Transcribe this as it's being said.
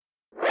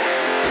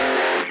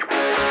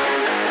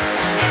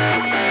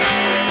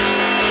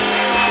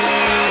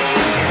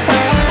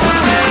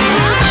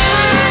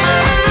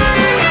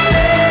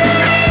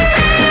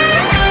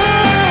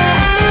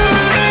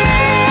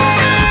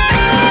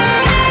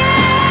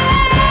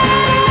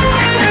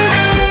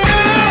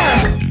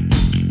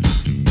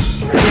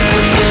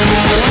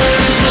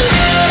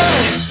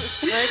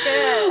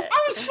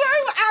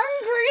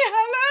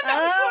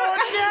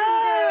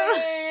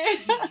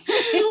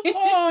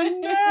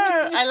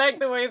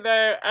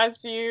though,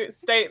 as you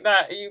state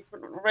that, you've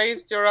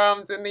raised your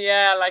arms in the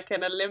air like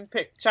an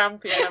Olympic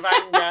champion of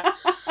anger.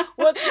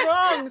 What's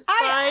wrong,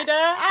 Spider?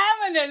 I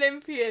am an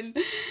Olympian.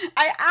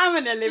 I am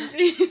an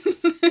Olympian.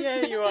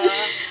 Yeah, you are.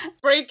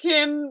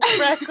 Breaking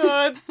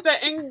records,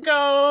 setting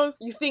goals.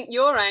 You think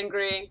you're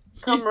angry?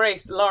 Come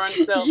race Lauren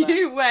Silver.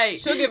 You wait.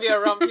 She'll give you a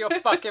run for your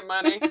fucking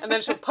money, and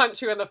then she'll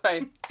punch you in the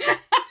face.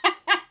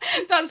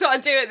 That's what I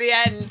do at the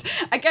end.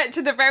 I get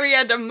to the very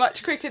end, I'm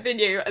much quicker than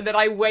you, and then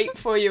I wait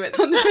for you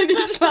on the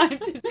finish line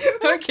to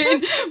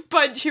fucking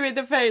punch you in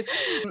the face.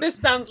 This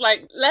sounds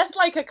like less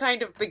like a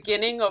kind of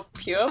beginning of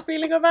pure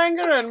feeling of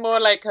anger and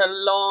more like a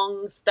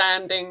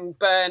long-standing,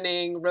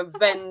 burning,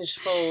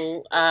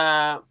 revengeful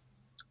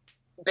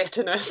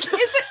bitterness. Isn't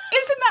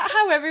that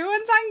how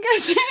everyone's anger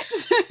is?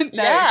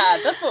 No. Yeah,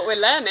 that's what we're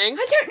learning.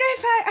 I don't know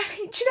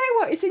if do you know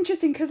what? It's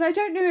interesting because I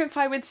don't know if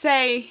I would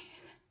say...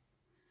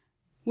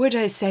 Would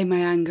I say my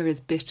anger is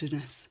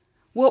bitterness?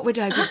 What would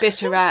I be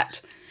bitter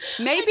at?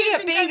 Maybe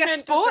at being a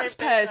sports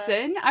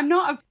person. I'm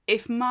not...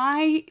 If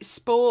my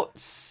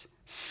sports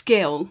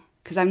skill...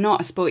 Because I'm not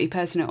a sporty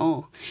person at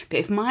all. But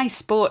if my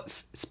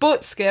sports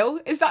skill,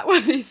 is that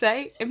what they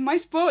say? If my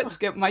sports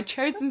skill, my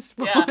chosen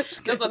sports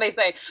skill. That's what they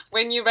say.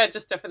 When you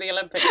register for the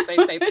Olympics, they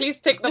say, please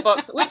tick the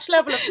box. Which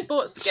level of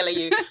sports skill are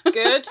you?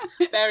 Good,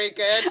 very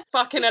good,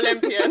 fucking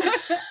Olympian.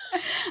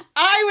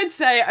 I would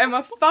say I'm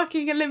a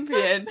fucking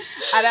Olympian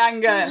at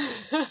anger.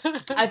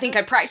 I think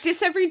I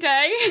practice every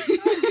day.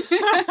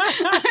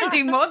 I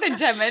do more than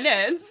 10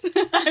 minutes. Do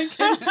you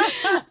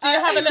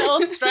have a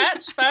little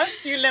stretch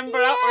first? Do you limber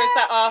up, or is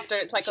that after?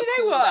 It's like a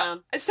cool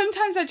down.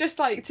 Sometimes I just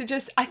like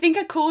to I think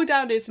a cool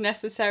down is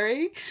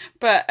necessary,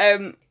 but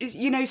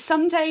you know,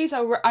 some days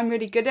I'm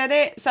really good at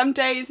it, some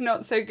days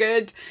not so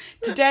good.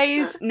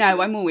 Today's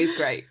no, I'm always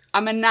great.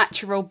 I'm a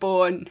natural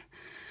born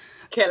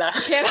killer.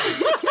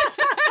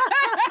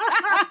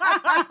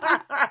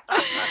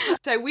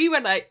 So we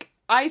were like,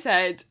 I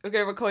said we're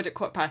going to record at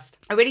 1:15.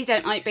 I really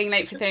don't like being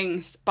late for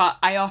things, but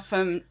I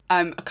often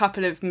a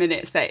couple of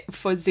minutes late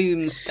for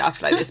Zoom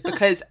stuff like this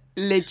because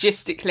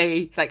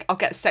logistically, like, I'll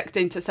get sucked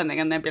into something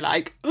and then be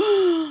like,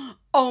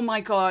 oh my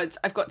God,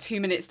 I've got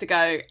 2 minutes to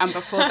go. And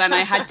before then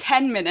I had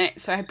 10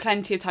 minutes, so I had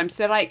plenty of time.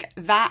 So like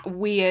that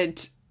weird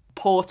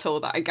portal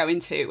that I go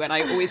into when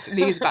I always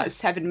lose about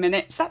 7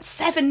 minutes. That's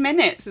 7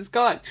 minutes is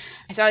gone.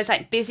 So I was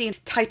like busy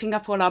typing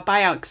up all our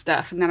buyout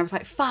stuff, and then I was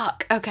like,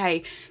 fuck,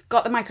 okay,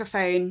 got the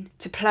microphone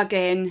to plug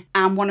in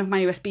and one of my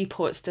USB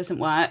ports doesn't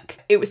work.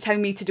 It was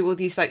telling me to do all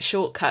these like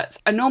shortcuts.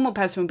 A normal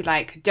person would be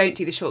like, don't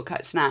do the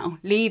shortcuts now,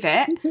 leave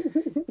it,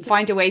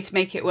 find a way to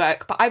make it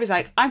work. But I was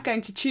like, I'm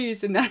going to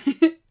choose, and then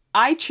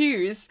I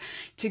choose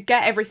to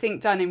get everything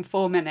done in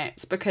 4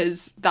 minutes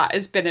because that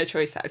has been a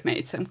choice that I've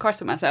made. So I'm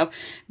cross with myself.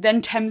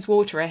 Then Thames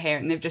Water are here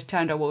and they've just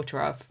turned our water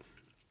off.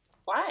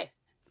 Why?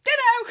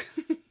 Dunno.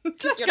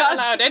 Just You're not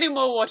allowed any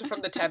more water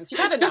from the Thames.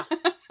 You've had enough.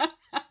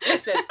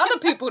 Listen, other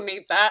people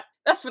need that.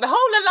 That's for the whole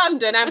of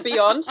London and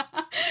beyond.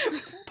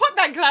 Put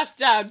that glass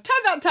down.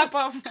 Turn that tap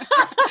off.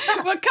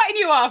 We're cutting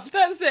you off.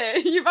 That's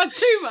it. You've had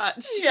too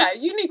much. Yeah,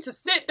 you need to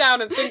sit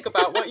down and think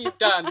about what you've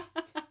done.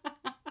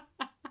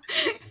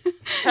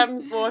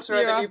 Thames Water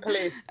and the new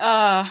police.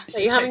 Are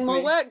you having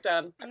more work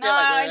done? No,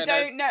 I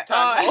don't know.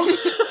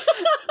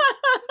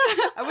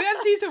 Are we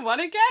on season 1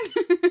 again?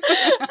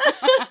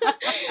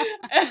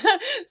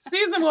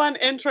 Season 1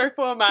 intro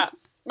format.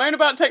 Moan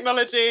about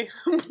technology.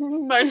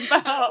 Moan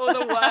about all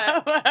the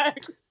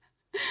works.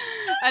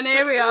 And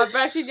here we are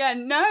back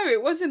again. No,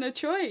 it wasn't a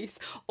choice.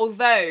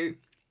 Although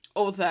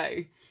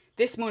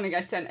this morning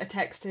I sent a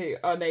text to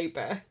our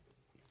neighbour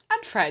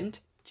and friend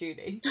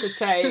Julie to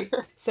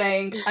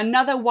saying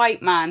another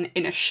white man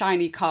in a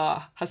shiny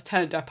car has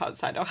turned up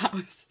outside our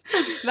house.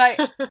 Like,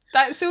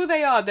 that's all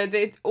they are.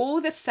 They're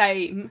all the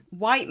same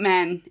white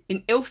men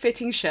in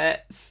ill-fitting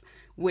shirts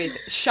with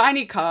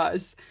shiny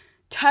cars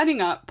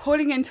turning up,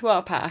 pulling into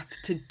our path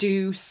to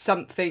do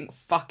something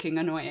fucking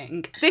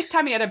annoying. This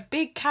time he had a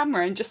big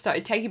camera and just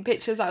started taking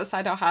pictures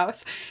outside our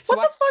house. So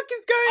what the fuck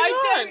is going on?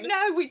 I don't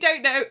know. We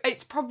don't know.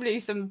 It's probably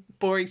some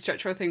boring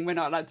structural thing we're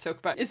not allowed to talk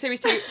about in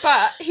series 2.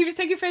 But he was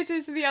taking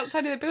photos of the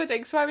outside of the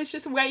building, so I was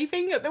just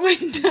waving at the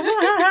window.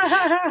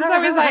 Because I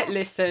was like,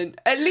 listen,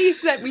 at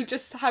least let me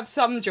just have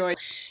some joy.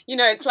 You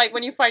know, it's like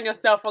when you find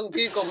yourself on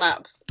Google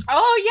Maps.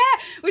 Oh,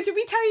 yeah. Well, did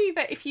we tell you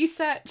that if you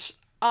search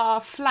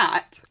our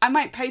flat, I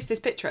might post this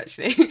picture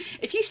actually.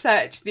 If you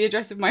search the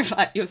address of my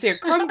flat, you'll see a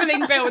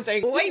crumbling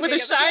building with a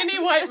shiny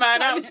white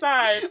man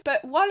outside.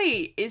 But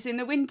Wally is in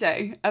the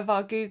window of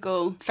our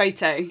Google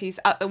photo. He's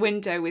at the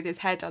window with his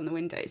head on the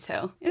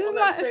windowsill. Isn't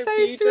that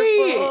so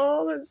sweet?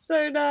 That's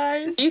so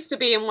nice. I used to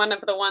be in one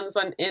of the ones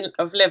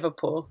of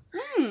Liverpool.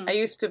 I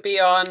used to be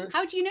on...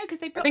 How do you know? Because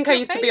they block I think I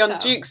used to be on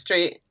Duke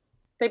Street.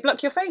 They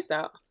block your face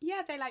out?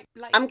 Yeah, they like...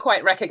 I'm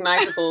quite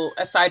recognisable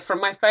aside from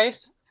my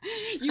face.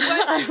 You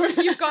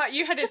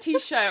had a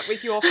t-shirt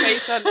with your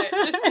face on it.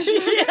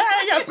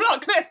 Yeah,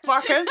 block this,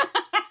 fuckers.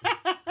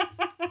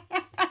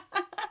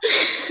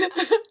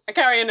 I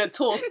carry in a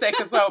tall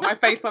stick as well with my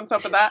face on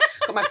top of that.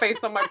 Got my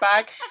face on my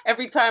bag.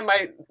 Every time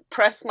I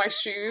press my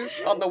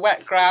shoes on the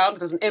wet ground,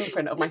 there's an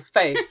imprint of my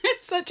face.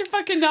 Such a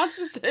fucking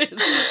narcissist.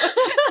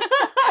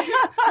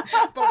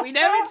 But we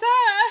know it's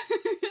her.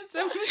 It's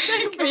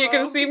unmistakable. But you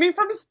can see me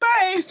from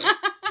space.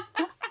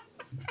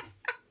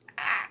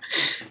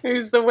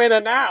 Who's the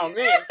winner now?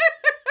 Me.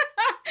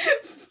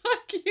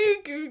 Fuck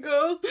you,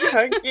 Google.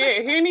 Fuck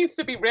you. Who needs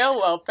to be real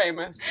world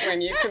famous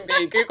when you can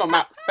be Google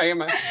Maps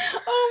famous?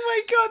 Oh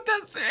my god,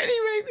 that's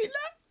really made me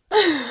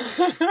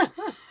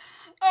laugh.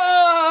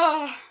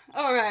 Oh,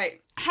 all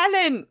right.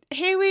 Helen,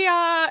 here we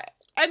are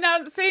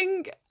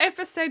announcing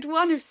episode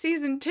 1 of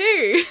season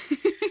 2.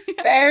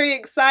 Very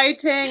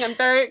exciting. I'm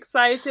very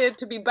excited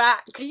to be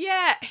back.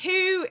 Yeah,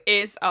 who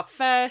is our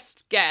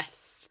first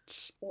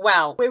guest?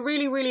 Well, we're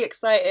really, really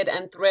excited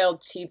and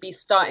thrilled to be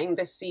starting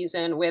this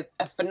season with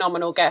a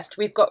phenomenal guest.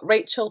 We've got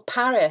Rachel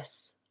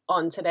Parris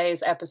on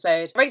today's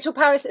episode. Rachel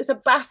Parris is a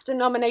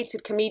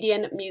BAFTA-nominated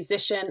comedian,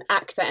 musician,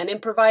 actor and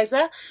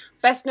improviser,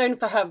 best known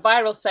for her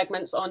viral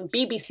segments on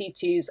BBC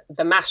Two's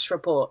The MASH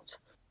Report.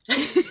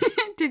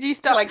 Did you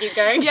start? Shall I keep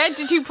going? Yeah,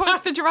 did you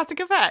pause for dramatic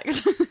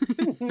effect?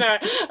 No,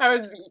 I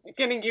was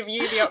going to give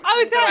you the option.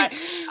 Oh,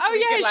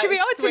 thanks. Should we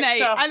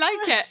alternate? I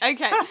like it.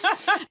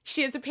 Okay.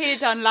 She has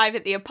appeared on Live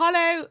at the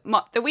Apollo,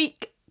 Mock the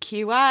Week,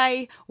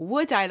 QI,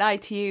 Would I Lie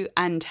to You,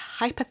 and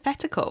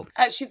Hypothetical.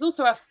 She's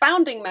also a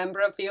founding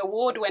member of the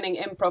award-winning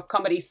improv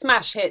comedy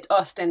smash hit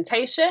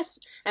Ostentatious,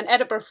 an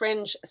Edinburgh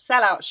Fringe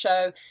sellout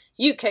show,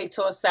 UK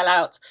tour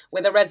sellout,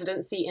 with a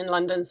residency in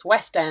London's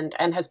West End,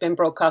 and has been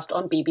broadcast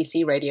on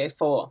BBC Radio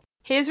 4.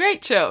 Here's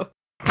Rachel.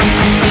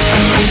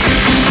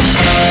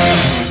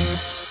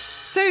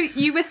 So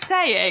you were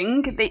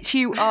saying that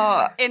you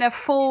are in a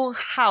full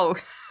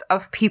house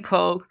of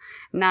people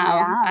now.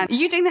 Yeah. Are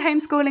you doing the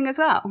homeschooling as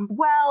well?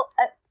 Well,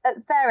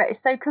 at their age,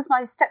 so because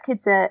my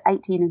stepkids are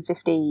 18 and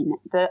 15,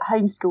 the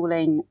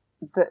homeschooling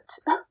that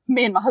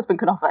me and my husband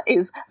can offer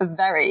is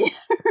very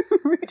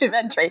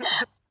rudimentary.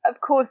 Of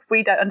course,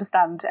 we don't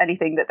understand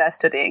anything that they're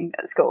studying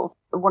at school.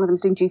 One of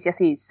them's doing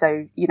GCSEs,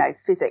 so, you know,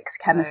 physics,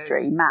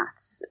 chemistry,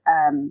 maths.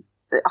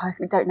 I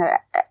don't know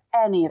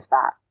any of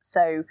that.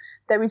 So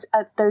there is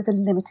a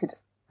limited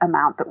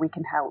amount that we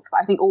can help.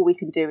 I think all we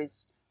can do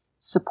is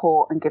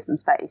support and give them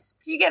space.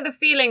 Do you get the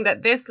feeling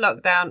that this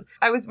lockdown,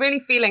 I was really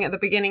feeling at the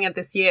beginning of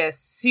this year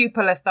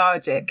super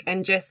lethargic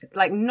and just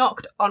like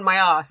knocked on my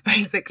ass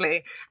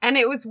basically, and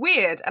it was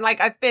weird, and like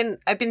I've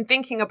been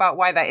thinking about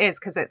why that is,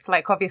 because it's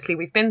like obviously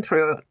we've been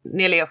through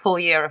nearly a full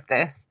year of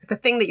this, the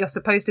thing that you're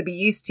supposed to be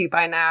used to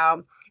by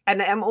now,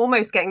 and I'm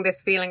almost getting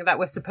this feeling that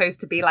we're supposed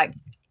to be like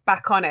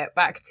back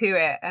to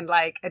it and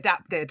like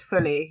adapted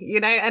fully, you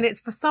know, and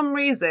it's for some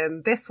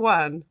reason this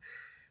one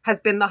has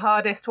been the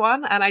hardest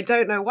one, and I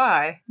don't know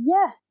why.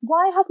 Yeah,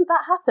 why hasn't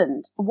that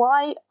happened?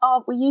 Why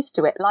aren't we used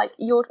to it? Like,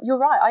 you're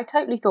right, I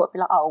totally thought it'd be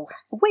like, oh,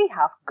 we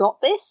have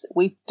got this,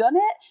 we've done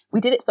it,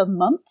 we did it for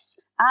months,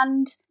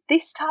 and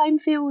this time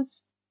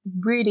feels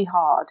really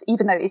hard,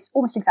 even though it's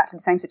almost exactly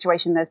the same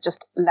situation, there's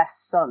just less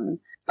sun.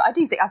 But I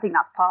think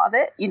that's part of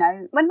it, you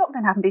know. When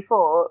lockdown happened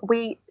before,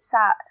 we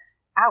sat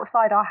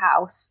outside our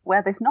house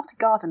where there's not a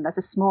garden, there's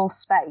a small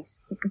space,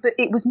 but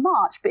it was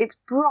March, but it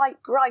was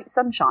bright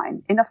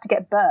sunshine, enough to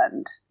get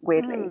burned,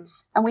 weirdly.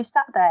 And we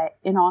sat there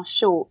in our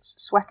shorts,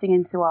 sweating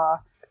into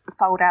our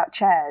fold out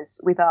chairs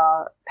with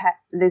our pet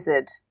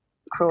lizard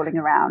crawling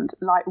around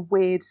like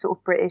weird sort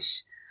of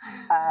British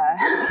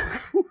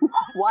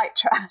white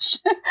trash.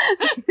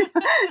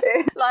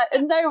 Like,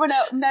 and no one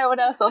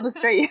else on the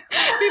street.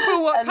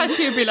 People walk past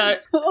you and be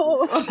like,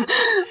 oh,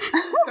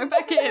 go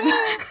back in.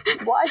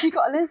 Why have you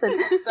got a lizard?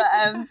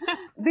 But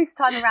this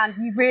time around,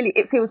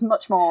 it feels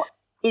much more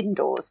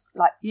indoors,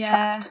 like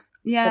trapped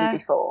than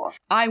before.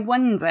 I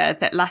wonder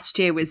that last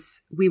year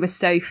we were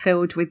so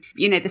filled with,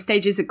 you know, the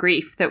stages of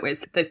grief that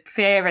was the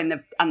fear and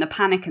the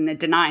panic and the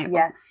denial.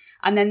 Yes.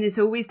 And then there's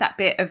always that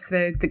bit of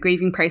the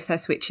grieving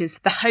process, which is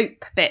the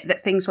hope bit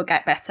that things will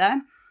get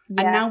better.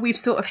 Yeah. And now we've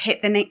sort of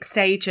hit the next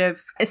stage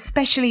of,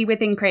 especially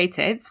within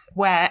creatives,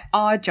 where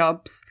our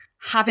jobs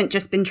haven't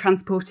just been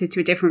transported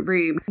to a different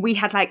room. We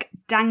had like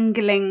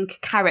dangling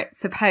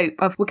carrots of hope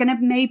of we're going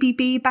to maybe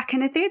be back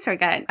in a theatre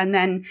again, and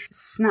then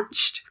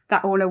snatched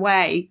that all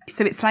away.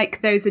 So it's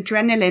like those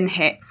adrenaline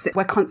hits,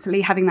 we're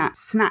constantly having that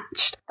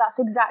snatched. That's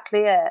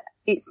exactly it.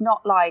 It's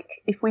not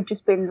like if we'd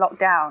just been locked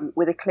down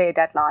with a clear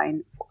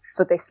deadline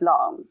for this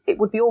long, it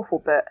would be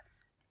awful, but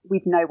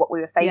we'd know what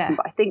we were facing. Yeah.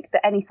 But I think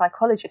that any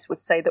psychologist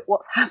would say that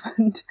what's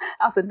happened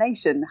as a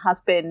nation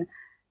has been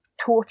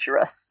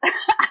torturous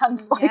and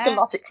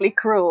psychologically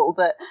cruel,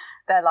 that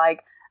they're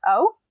like,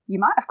 oh, you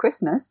might have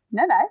Christmas.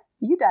 No,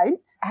 you don't.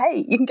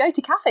 Hey, you can go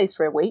to cafes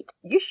for a week.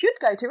 You should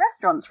go to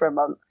restaurants for a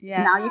month.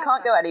 Yeah. Now you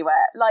can't go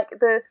anywhere. Like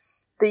the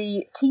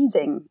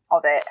teasing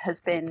of it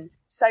has been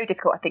so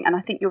difficult, I think. And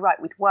I think you're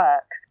right with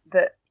work,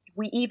 that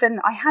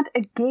I had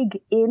a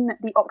gig in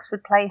the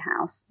Oxford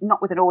Playhouse,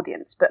 not with an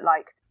audience, but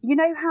like, you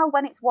know how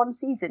when it's one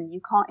season, you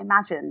can't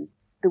imagine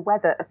the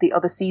weather of the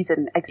other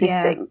season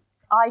existing? Yeah.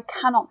 I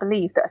cannot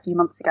believe that a few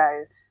months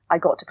ago I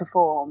got to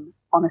perform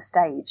on a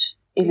stage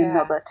in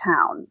another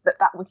town,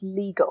 that was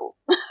legal.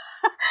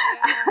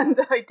 and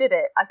I did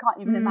it. I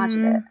can't even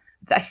imagine it.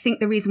 I think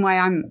the reason why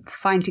I'm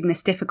finding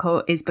this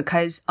difficult is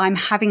because I'm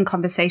having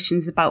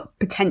conversations about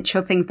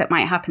potential things that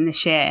might happen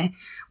this year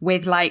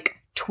with like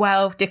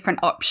 12 different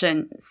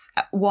options,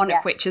 one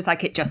of which is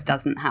like it just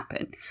doesn't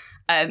happen.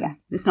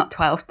 It's not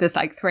 12, there's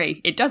like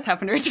 3. It does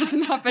happen or it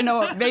doesn't happen,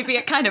 or maybe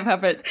it kind of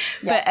happens.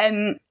 Yeah.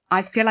 But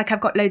I feel like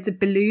I've got loads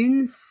of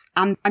balloons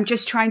and I'm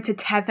just trying to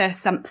tether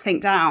something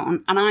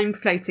down, and I'm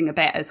floating a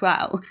bit as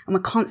well. And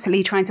we're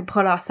constantly trying to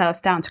pull ourselves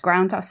down to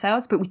ground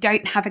ourselves, but we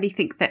don't have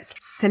anything that's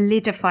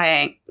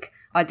solidifying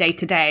our day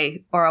to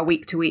day or our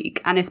week to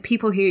week. And as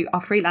people who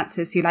are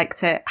freelancers who like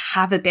to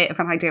have a bit of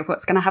an idea of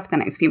what's going to happen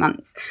the next few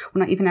months, we're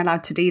not even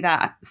allowed to do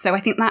that. So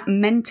I think that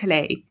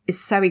mentally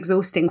is so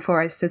exhausting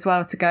for us as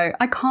well, to go,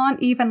 I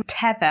can't even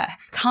tie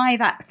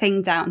that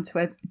thing down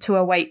to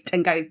a weight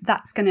and go,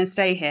 that's going to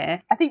stay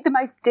here. I think the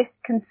most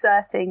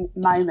disconcerting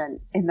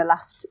moment in the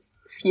last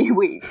few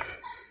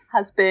weeks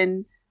has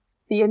been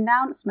the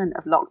announcement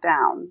of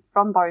lockdown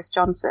from Boris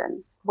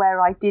Johnson, where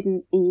I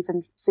didn't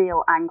even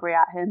feel angry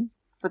at him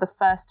for the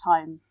first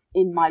time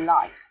in my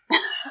life.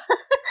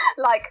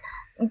 Like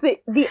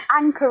the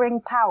anchoring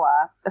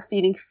power of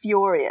feeling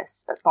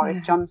furious at Boris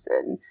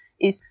Johnson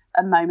is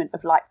a moment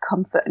of like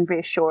comfort and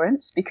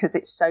reassurance, because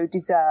it's so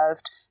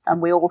deserved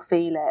and we all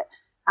feel it.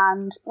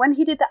 And when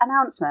he did that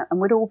announcement,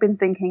 and we'd all been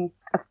thinking,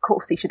 of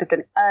course he should have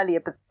done it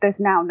earlier, but there's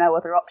now no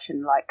other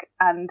option.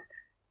 And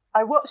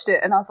I watched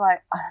it and I was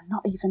like, I'm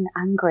not even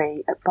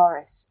angry at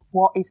Boris.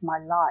 What is my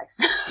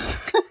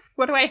life?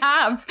 What do I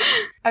have?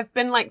 I've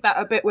been like that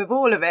a bit with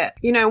all of it,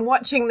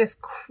 watching this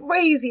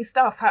crazy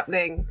stuff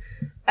happening,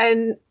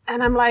 and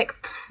I'm like,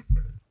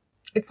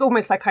 it's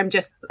almost like I'm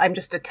just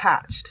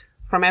detached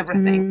from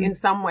everything in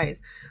some ways.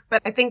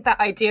 But I think that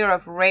idea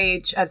of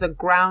rage as a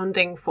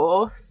grounding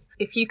force,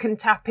 if you can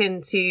tap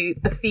into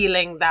the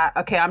feeling that,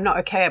 okay, I'm not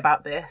okay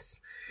about this,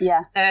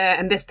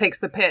 and this takes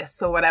the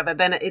piss or whatever,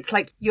 then it's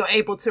like you're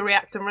able to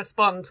react and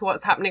respond to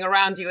what's happening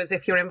around you as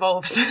if you're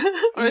involved,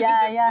 or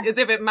as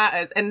if it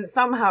matters. And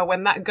somehow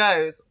when that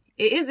goes,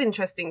 it is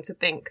interesting to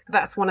think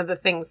that's one of the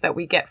things that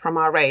we get from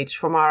our rage,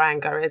 from our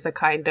anger, is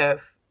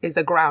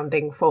a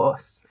grounding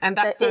force. And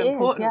that's so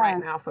important right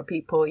now for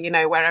people,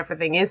 where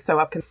everything is so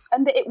up.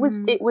 And it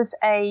was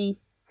a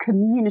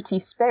community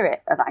spirit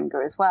of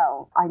anger as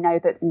well. I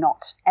know that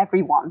not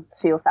everyone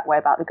feels that way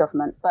about the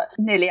government, but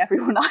nearly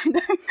everyone I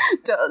know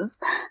does.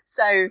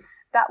 So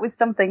that was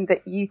something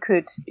that you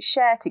could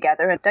share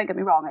together. And don't get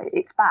me wrong,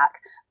 it's back.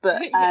 But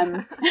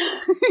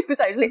it was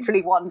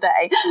literally one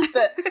day.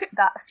 But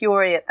that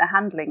fury at the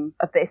handling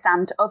of this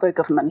and other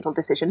governmental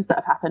decisions that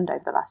have happened over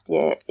the last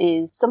year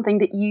is something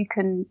that you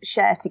can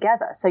share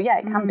together. So it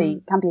can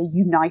be a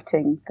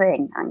uniting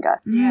thing, anger.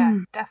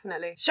 Yeah,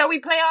 definitely. Shall we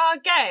play our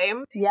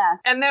game? Yeah.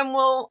 And then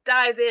we'll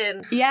dive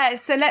in. Yeah,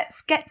 so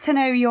let's get to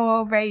know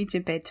your rage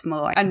a bit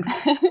more. And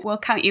we'll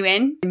count you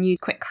in and you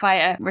quick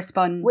fire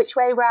respond. Which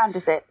way round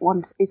is it?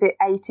 Is it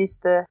 8 is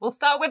the... We'll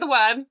start with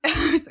 1.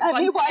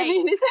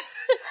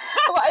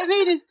 What I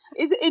mean is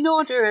it in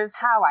order of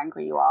how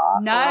angry you are?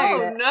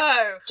 No.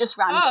 Just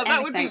random. Oh,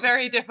 that would be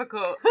very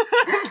difficult.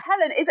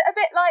 Helen, is it a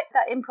bit like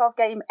that improv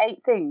game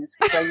 8 Things,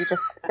 where you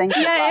just think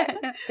of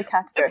the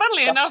category?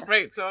 Funnily enough,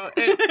 Rachel,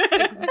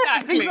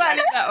 it's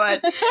exactly that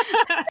one.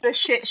 The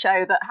shit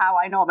show that how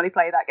I normally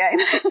play that game.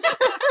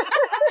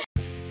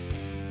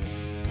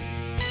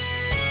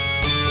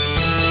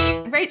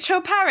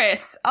 Rachel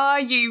Parris, are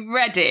you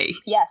ready?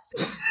 Yes.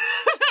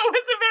 That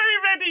was a very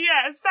ready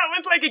yes. That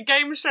was like a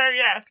game show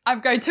yes. I'm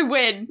going to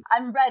win.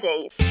 I'm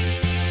ready.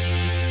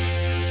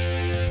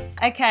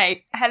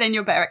 Okay, Helen,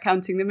 you're better at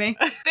counting than me.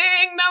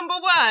 Thing number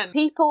 1.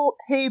 People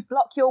who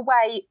block your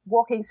way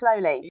walking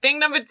slowly. Thing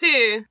number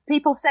 2.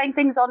 People saying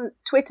things on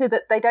Twitter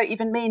that they don't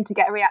even mean to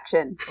get a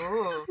reaction.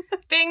 Ooh.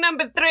 Thing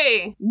number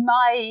 3.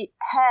 My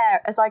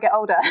hair as I get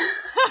older.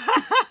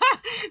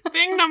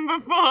 Thing number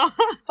 4.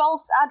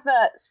 False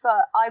adverts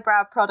for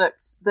eyebrow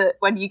products that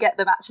when you get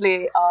them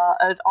actually are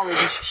an orange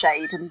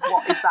shade. And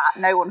what is that?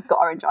 No one's got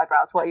orange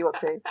eyebrows. What are you up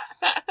to?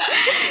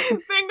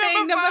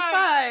 Thing number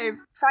 5.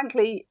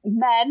 Frankly,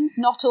 men,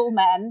 not all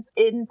men,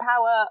 in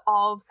power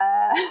of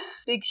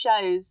big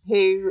shows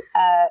who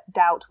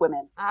doubt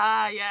women.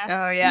 Ah, yes.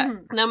 Oh, yeah.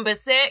 Number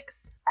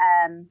 6.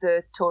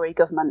 The Tory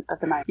government of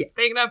the moment. Yeah.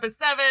 Thing number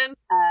 7.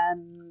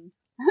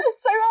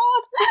 It's so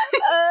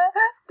hard.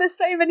 There's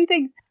so many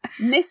things.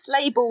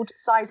 Mislabeled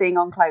sizing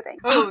on clothing.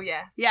 Oh,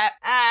 yes. Yeah.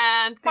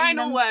 And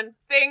final one.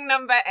 Thing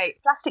number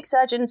 8. Plastic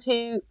surgeons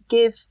who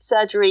give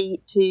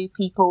surgery to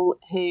people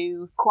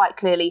who quite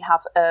clearly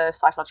have a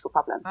psychological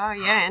problem. Oh,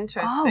 yeah,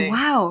 interesting. Oh,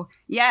 wow.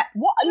 Yeah.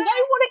 What? No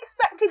one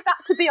expected that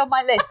to be on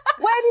my list.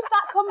 Where did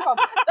that come from?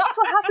 That's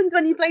what happens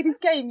when you play this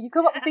game. You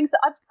come up with things that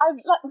I've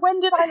like,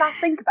 when did I last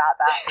think about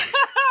that?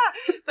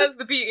 That's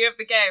the beauty of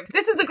the game.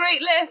 This is a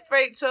great list,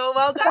 Rachel.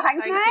 Well done.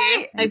 Thanks.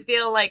 Thank you. I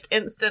feel like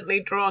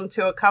instantly drawn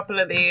to a couple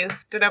of these.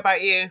 Don't know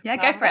about you. Yeah,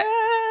 go for it.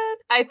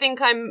 I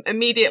think I'm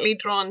immediately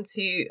drawn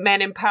to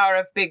men in power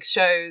of big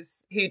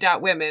shows who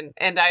doubt women,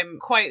 and I'm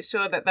quite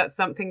sure that that's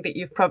something that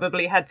you've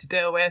probably had to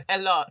deal with a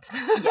lot.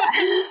 Yeah.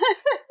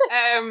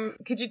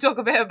 Could you talk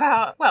a bit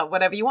about, well,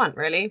 whatever you want,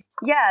 really?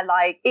 Yeah,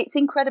 like it's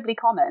incredibly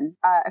common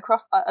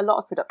across a lot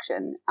of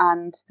production.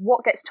 And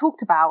what gets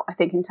talked about, I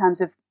think, in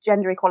terms of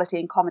gender equality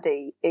in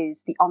comedy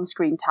is the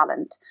on-screen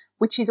talent,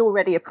 which is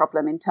already a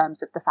problem in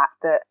terms of the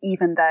fact that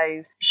even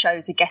though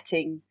shows are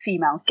getting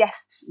female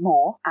guests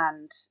more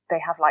and they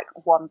have like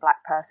one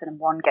black person and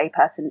one gay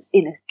person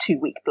in a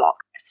 2-week block,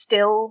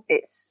 still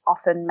it's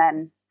often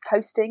men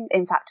hosting,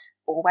 in fact,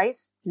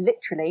 always,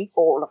 literally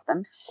all of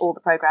them, all the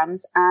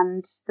programs,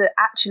 and that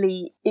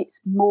actually it's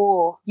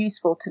more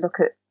useful to look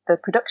at the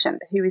production,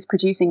 who is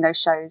producing those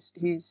shows,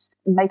 who's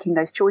making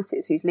those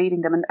choices, who's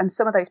leading them. And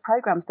some of those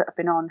programs that have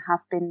been on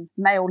have been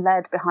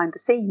male-led behind the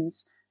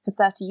scenes for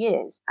 30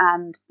 years.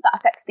 And that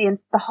affects the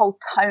whole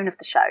tone of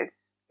the show.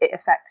 It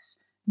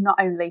affects not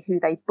only who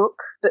they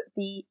book, but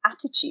the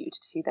attitude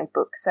to who they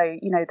book. So,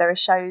 you know, there are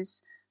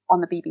shows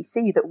on the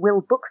BBC that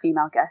will book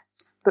female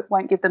guests, but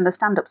won't give them the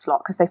stand-up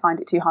slot because they find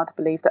it too hard to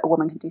believe that a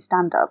woman can do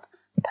stand-up.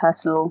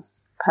 Personal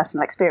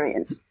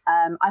experience.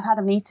 I've had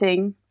a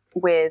meeting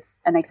with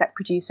an exec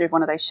producer of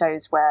one of those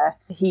shows where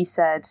he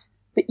said,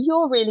 but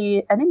you're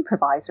really an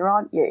improviser,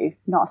 aren't you?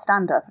 Not a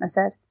stand-up. And I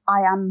said,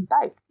 I am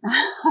both.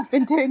 I've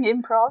been doing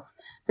improv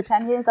for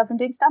 10 years. I've been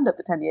doing stand-up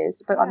for 10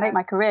 years, but I made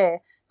my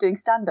career doing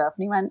stand-up.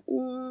 And he went,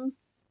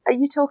 are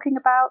you talking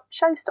about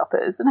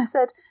Showstoppers? And I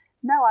said,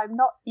 no, I'm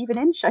not even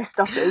in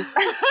Showstoppers.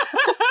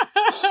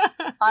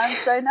 I'm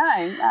so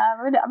known.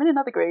 I'm in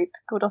another group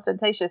called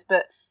Ostentatious,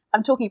 but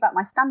I'm talking about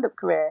my stand-up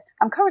career.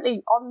 I'm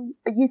currently on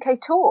a UK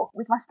tour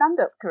with my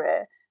stand-up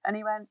career. And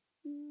he went,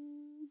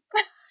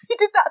 he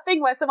did that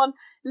thing where someone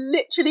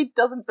literally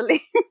doesn't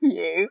believe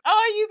you.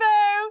 Are you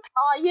though?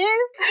 Are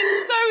you?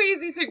 It's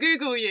so easy to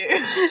Google you. I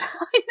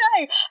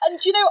know. And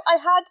you know, I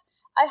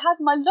had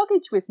my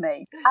luggage with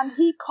me, and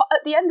he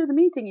at the end of the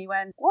meeting he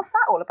went, "What's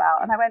that all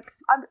about?" And I went,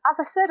 "As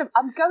I said,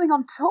 I'm going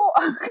on tour.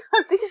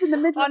 This is in the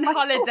middle of my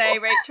holiday,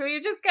 tour. Rachel.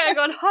 You're just going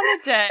on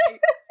holiday."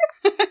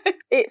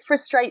 It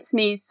frustrates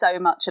me so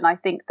much, and I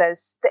think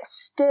there's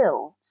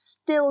still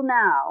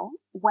now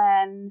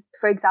when,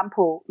 for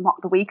example,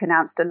 Mock the Week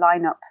announced a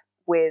lineup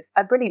with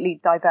a brilliantly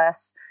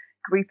diverse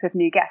group of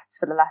new guests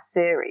for the last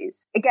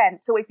series. Again,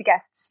 it's always the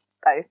guests,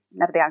 though,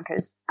 never the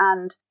anchors.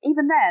 And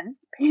even then,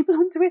 people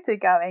on Twitter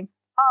going,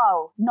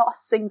 oh, not a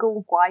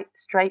single white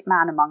straight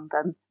man among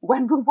them.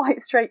 When will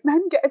white straight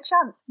men get a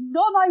chance?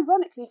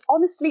 Non-ironically,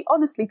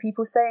 honestly,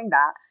 people saying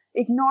that,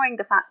 ignoring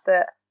the fact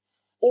that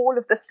all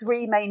of the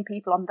 3 main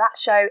people on that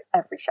show,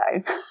 every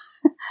show,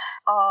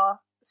 are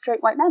straight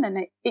white men.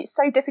 And it's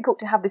so difficult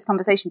to have this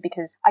conversation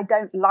because I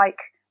don't like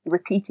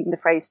repeating the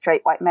phrase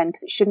straight white men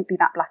because it shouldn't be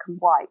that black and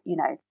white, you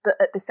know. But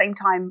at the same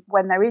time,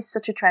 when there is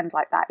such a trend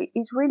like that, it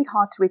is really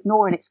hard to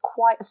ignore, and it's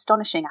quite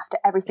astonishing after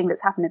everything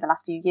that's happened in the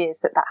last few years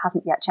that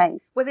hasn't yet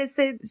changed. Well, there's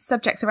the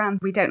subject around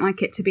we don't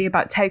like it to be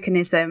about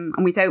tokenism,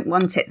 and we don't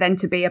want it then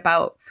to be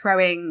about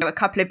throwing a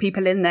couple of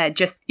people in there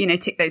just, you know,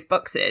 tick those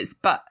boxes.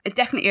 But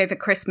definitely over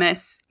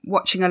Christmas,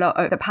 watching a lot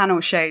of the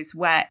panel shows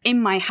where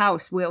in my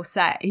house we'll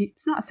say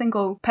it's not a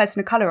single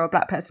person of colour or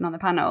black person on the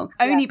panel,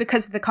 only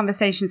because of the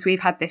conversations we've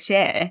had this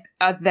year.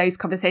 Are those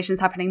conversations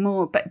happening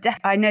more? But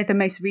I know the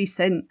most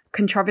recent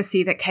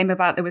controversy that came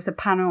about, there was a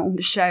panel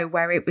show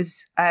where it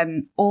was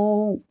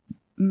all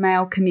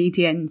male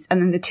comedians,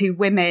 and then the 2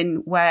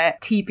 women were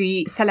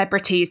TV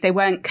celebrities. They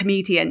weren't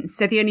comedians.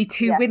 So the only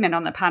 2 women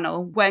on the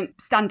panel weren't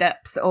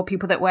stand-ups or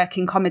people that work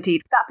in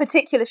comedy. That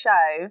particular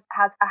show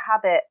has a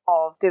habit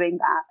of doing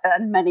that,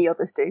 and many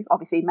others do.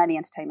 Obviously, many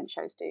entertainment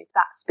shows do.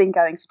 That's been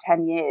going for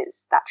 10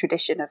 years, that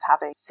tradition of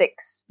having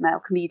 6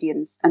 male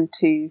comedians and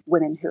 2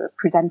 women who are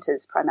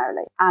presenters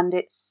primarily. And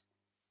it's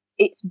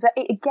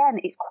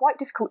quite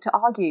difficult to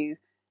argue,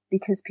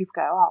 because people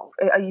go, oh,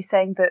 are you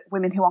saying that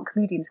women who aren't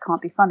comedians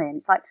can't be funny? And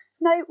it's like,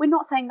 no, we're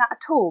not saying that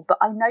at all. But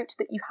I note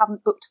that you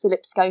haven't booked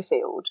Philip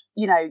Schofield.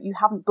 You know, you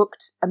haven't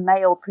booked a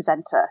male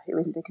presenter who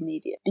isn't a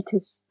comedian,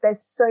 because there's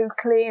so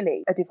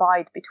clearly a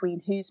divide between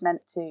who's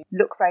meant to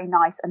look very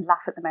nice and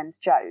laugh at the men's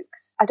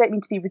jokes. I don't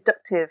mean to be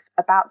reductive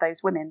about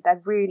those women.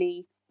 They're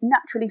really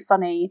naturally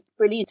funny,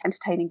 brilliant,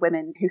 entertaining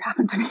women who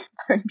happen to be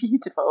very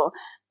beautiful.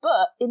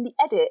 But in the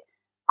edit,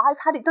 I've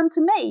had it done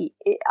to me.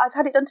 I've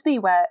had it done to me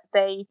where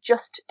they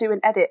just do an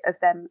edit of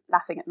them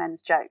laughing at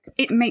men's jokes.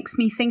 It makes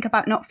me think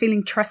about not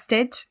feeling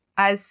trusted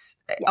as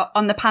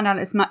on the panel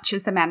as much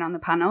as the men on the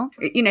panel.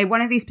 You know, one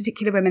of these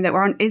particular women that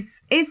we're on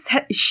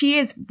she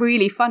is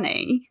really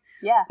funny.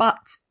 Yeah.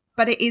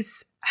 But it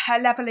is, her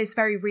level is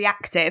very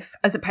reactive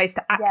as opposed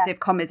to active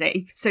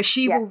comedy. So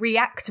she will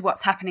react to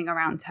what's happening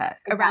around her,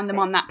 around them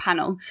on that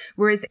panel.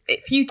 Whereas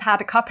if you'd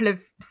had a couple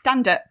of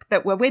stand-up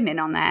that were women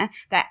on there,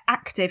 they're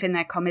active in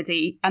their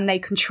comedy and they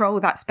control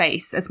that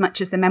space as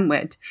much as the men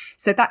would.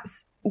 So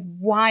that's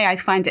why I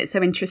find it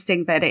so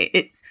interesting that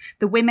it's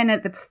the women are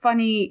the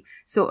funny,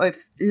 sort of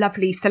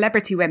lovely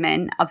celebrity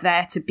women are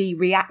there to be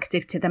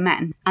reactive to the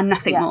men and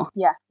nothing more.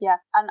 Yeah.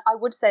 And I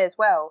would say as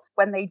well,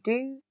 when they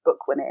do book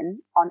women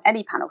on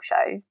any panel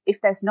show,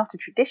 if there's not a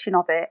tradition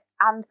of it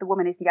and the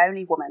woman is the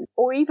only woman,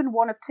 or even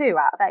one of 2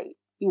 out of 8,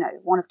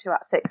 1 of 2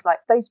 out of 6. Like,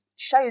 those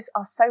shows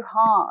are so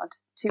hard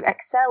to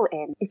excel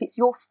in. If it's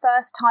your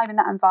first time in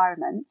that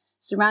environment,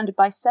 surrounded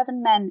by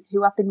 7 men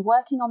who have been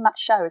working on that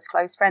show as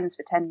close friends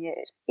for 10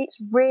 years,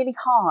 it's really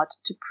hard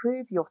to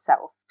prove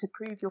yourself, to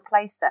prove your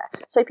place there.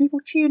 So people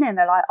tune in,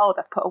 they're like, oh,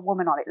 they've put a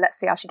woman on it, let's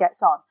see how she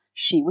gets on.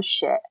 She was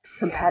shit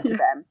compared to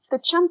them. The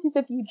chances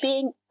of you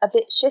being a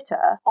bit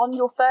shitter on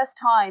your first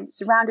time,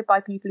 surrounded by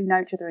people who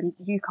know each other and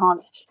you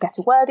can't get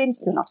a word in,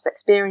 you don't have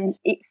experience,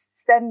 it's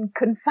then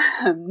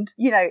confirmed,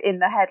 in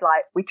the head,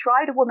 like, we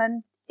tried a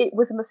woman, it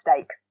was a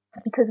mistake.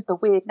 Because of the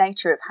weird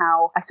nature of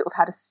how I sort of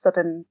had a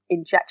sudden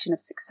injection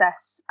of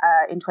success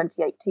in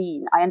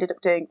 2018, I ended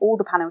up doing all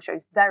the panel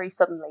shows very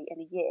suddenly in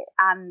a year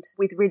and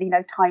with really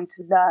no time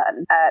to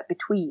learn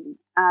between.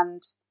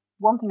 And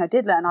one thing I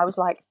did learn, I was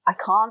like, I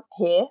can't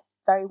hear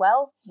very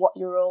well what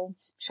you're all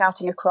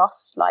shouting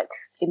across, like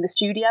in the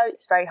studio.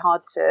 It's very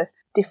hard to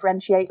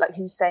differentiate like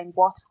who's saying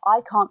what. I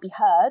can't be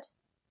heard.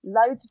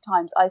 Loads of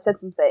times I said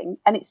something,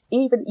 and it's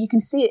even, you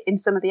can see it in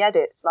some of the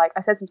edits, like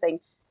I said something,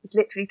 it's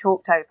literally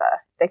talked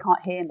over. They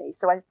can't hear me.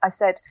 So I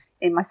said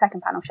in my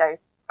second panel show,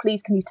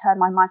 please can you turn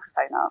my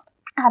microphone up?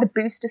 I had a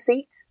booster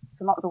seat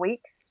for Mock the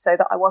Week so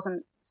that I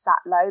wasn't sat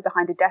low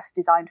behind a desk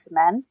designed for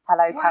men.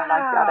 Hello, wow.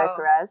 Caroline Criado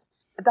Perez.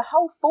 The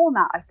whole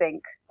format, I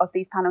think, of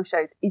these panel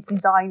shows is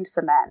designed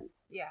for men.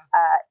 Yeah.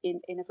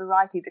 In a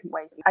variety of different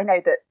ways. I know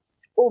that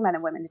all men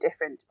and women are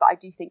different, but I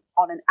do think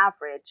on an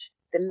average,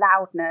 the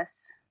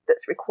loudness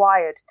that's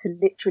required to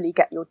literally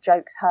get your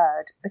jokes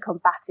heard, the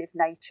combative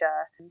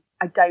nature,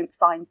 I don't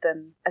find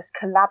them as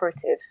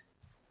collaborative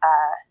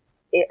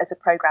as a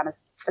programme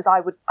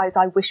as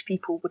I wish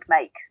people would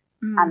make.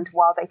 And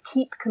while they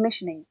keep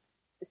commissioning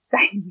the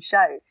same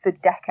show for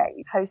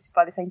decades, hosted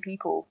by the same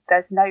people,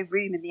 there's no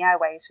room in the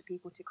airwaves for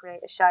people to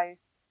create a show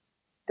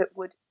that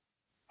would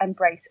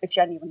embrace a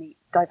genuinely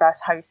diverse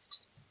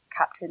host,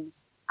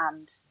 captains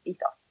and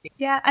ethos.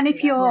 Yeah, and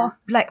if you're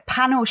like,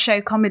 panel show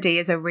comedy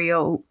is a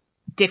real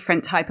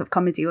different type of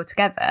comedy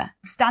altogether.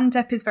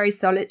 Stand-up is very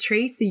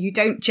solitary, so you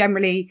don't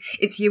generally,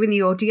 it's you in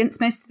the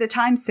audience most of the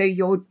time, so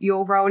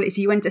your role is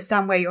you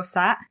understand where you're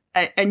sat,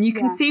 and you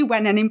can see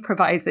when an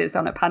improviser's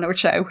on a panel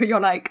show where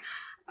you're like,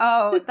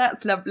 oh,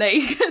 that's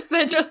lovely, because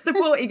they're just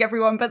supporting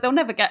everyone, but they'll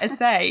never get a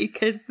say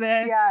because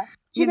they're... Yeah.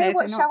 Do you know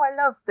what show I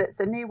love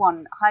that's a new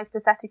one?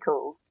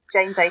 Hypothetical.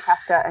 James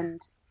Acaster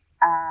and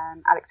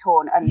Alex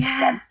Horn, and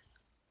them,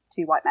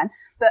 2 white men.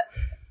 But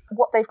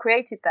what they've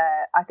created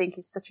there, I think,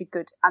 is such a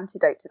good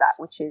antidote to that,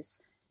 which is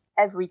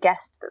every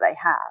guest that they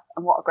have,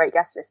 and what a great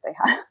guest list they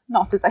have.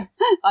 Not to say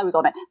I was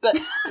on it, but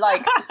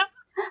like,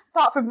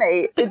 apart from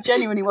me, it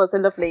genuinely was a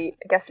lovely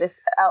guest list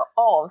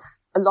of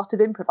a lot of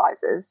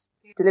improvisers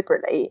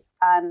deliberately,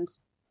 and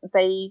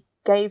they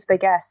gave the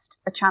guest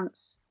a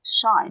chance to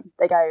shine.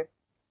 They go,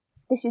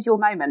 this is your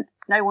moment.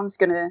 No one's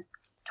going to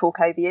talk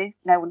over you.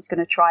 No one's going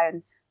to try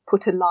and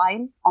put a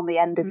line on the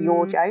end of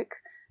your joke.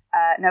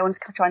 No one's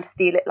trying to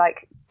steal it.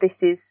 Like,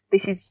 this is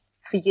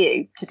for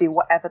you to do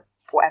whatever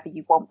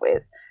you want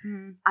with.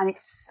 And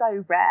it's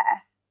so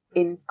rare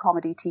in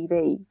comedy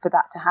TV for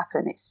that to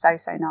happen. It's so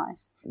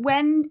nice.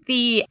 When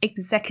the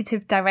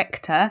executive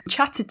director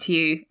chatted to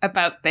you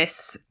about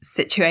this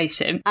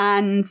situation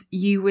and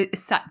you were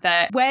sat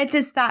there, where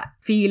does that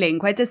feeling,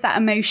 where does that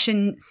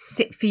emotion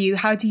sit for you?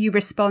 How do you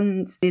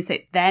respond? Is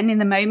it then in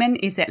the moment?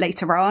 Is it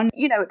later on?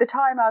 At the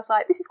time I was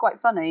like, this is quite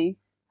funny.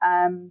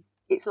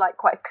 It's like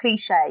quite a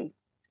cliche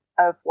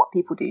of what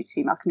people do to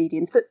female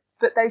comedians. But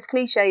those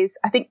cliches,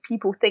 I think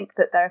people think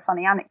that they're a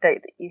funny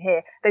anecdote that you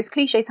hear. Those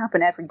cliches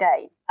happen every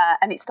day,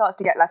 and it starts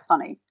to get less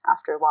funny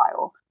after a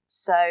while.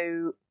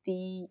 So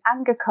the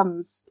anger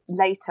comes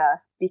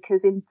later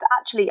because in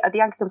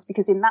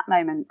that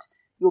moment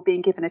you're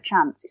being given a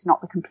chance. It's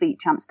not the complete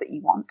chance that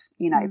you want,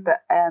 but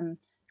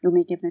you're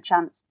being given a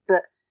chance.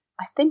 But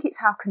I think it's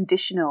how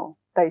conditional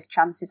those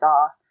chances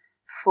are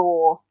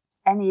for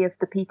any of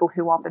the people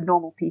who aren't the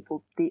normal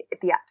people, the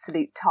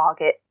absolute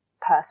target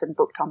person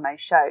booked on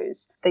those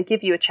shows. They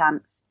give you a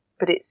chance,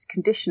 but it's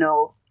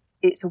conditional.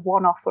 It's a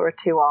 1-off or a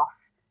 2-off,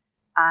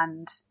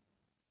 and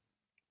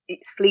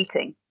it's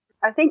fleeting.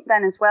 I think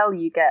then as well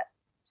you get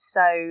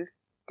so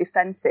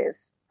defensive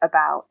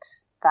about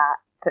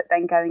that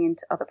then going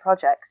into other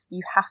projects,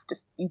 you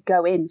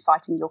go in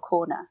fighting your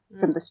corner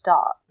from the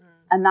start.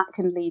 And that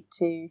can lead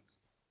to,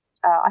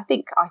 I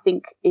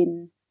think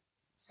in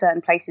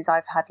certain places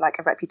I've had like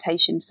a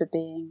reputation for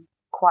being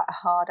quite a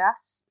hard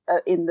ass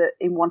in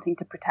wanting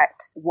to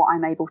protect what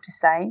I'm able to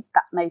say.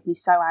 That made me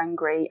so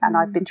angry, and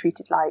I've been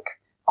treated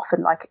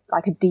often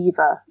like a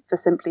diva for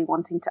simply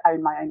wanting to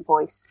own my own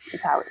voice,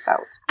 is how it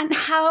felt. And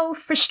how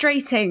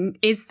frustrating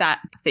is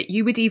that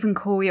you would even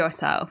call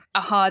yourself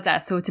a hard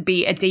ass or to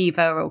be a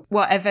diva or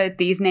whatever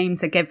these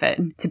names are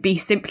given, to be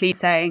simply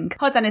saying,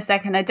 hold on a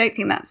second, I don't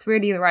think that's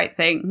really the right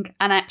thing,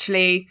 and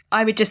actually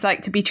I would just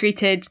like to be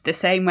treated the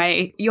same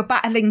way. You're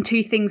battling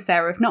 2 things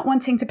there of not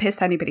wanting to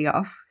piss anybody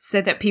off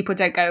so that people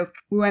don't go,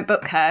 we won't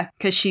book her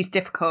because she's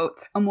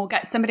difficult and we'll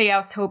get somebody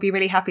else who'll be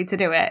really happy to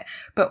do it,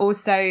 but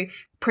also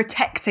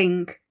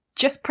protecting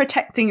just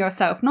protecting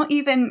yourself, not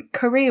even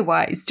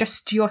career-wise,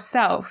 just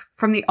yourself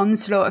from the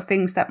onslaught of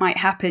things that might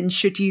happen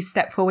should you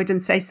step forward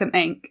and say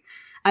something.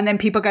 And then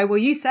people go, well,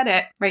 you said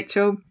it,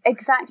 Rachel.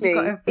 Exactly.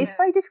 It's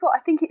very difficult. I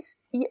think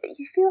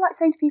you feel like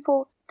saying to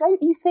people,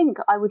 don't you think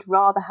I would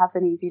rather have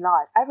an easy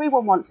life?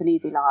 Everyone wants an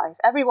easy life.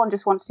 Everyone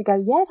just wants to go,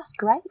 yeah, that's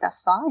great,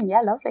 that's fine,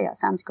 yeah, lovely, that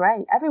sounds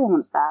great. Everyone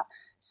wants that.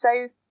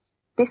 So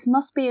this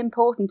must be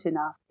important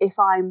enough if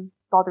I'm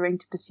bothering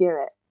to pursue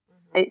it.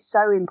 It's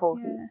so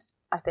important,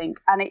 I think.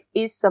 And it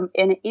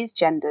is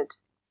gendered,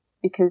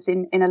 because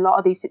in a lot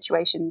of these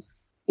situations,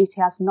 it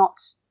has not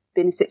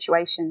been a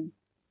situation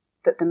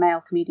that the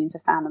male comedians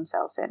have found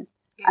themselves in.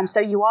 Yeah. And so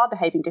you are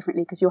behaving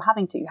differently because you're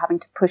having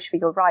to push for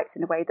your rights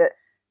in a way that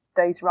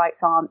those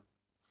rights aren't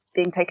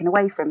being taken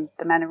away from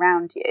the men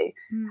around you.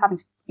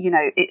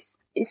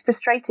 It's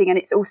frustrating, and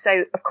it's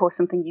also, of course,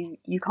 something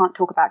you can't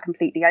talk about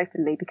completely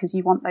openly because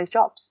you want those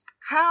jobs.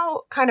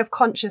 How kind of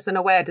conscious and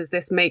aware does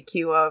this make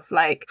you of,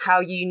 like, how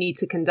you need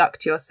to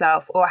conduct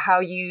yourself, or how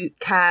you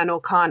can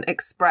or can't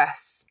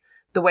express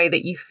the way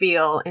that you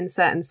feel in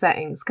certain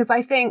settings? Because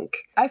I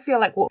feel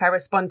like what I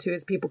respond to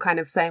is people kind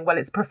of saying, well,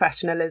 it's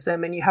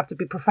professionalism and you have to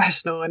be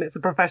professional and it's a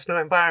professional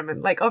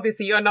environment. Like,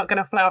 obviously you're not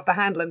going to fly off the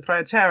handle and throw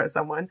a chair at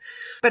someone,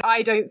 but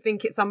I don't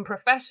think it's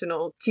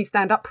unprofessional to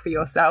stand up for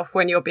yourself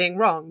when you're being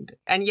wronged.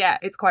 And yet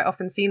it's quite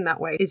often seen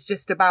that way. It's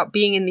just about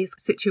being in these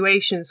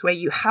situations where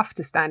you have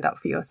to stand up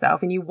for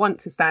yourself and you want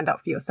to stand up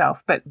for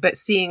yourself, but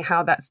seeing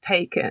how that's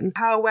taken.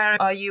 How aware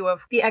are you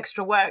of the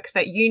extra work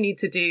that you need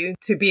to do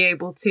to be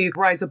able to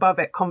rise above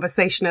it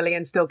conversationally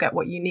and still get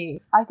what you need?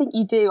 I think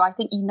you do. I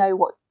think you know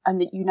what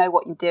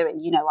you're doing.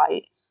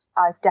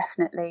 I've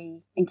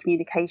definitely, in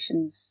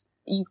communications,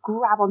 you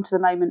grab onto the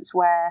moments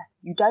where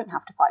you don't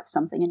have to fight for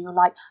something and you're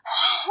like,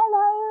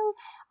 hello,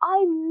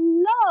 I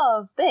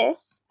love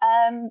this.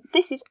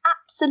 This is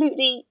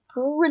absolutely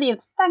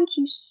brilliant. Thank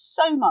you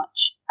so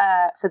much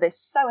for this.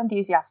 So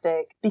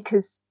enthusiastic,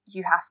 because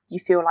you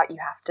feel like you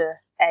have to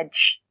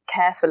edge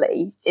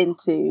carefully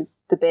into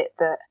the bit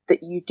that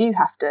you do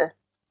have to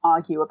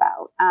argue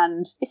about.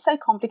 And it's so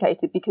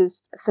complicated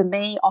because for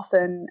me,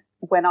 often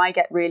when I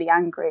get really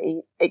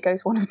angry, it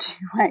goes one of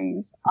two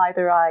ways.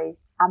 Either I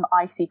am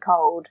icy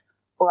cold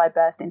or I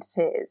burst into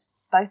tears.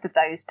 Both of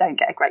those don't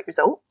get a great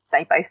result.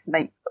 They both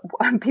make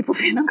people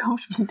feel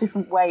uncomfortable in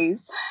different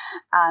ways.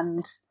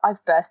 And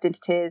I've burst into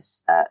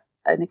tears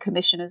in a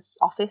commissioner's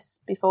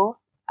office before.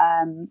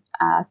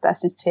 I've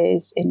burst into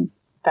tears in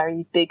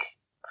very big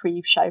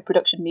pre-show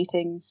production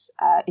meetings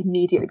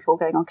immediately before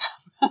going on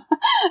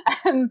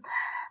camera.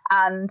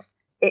 And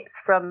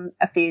it's from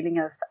a feeling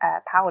of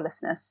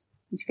powerlessness.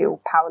 You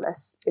feel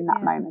powerless in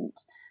that moment.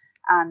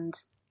 And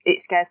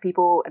it scares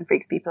people and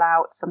freaks people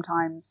out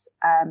sometimes.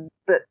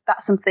 But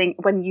that's something,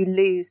 when you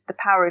lose the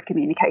power of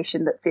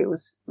communication, that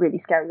feels really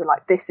scary. You're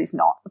like,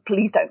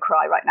 please don't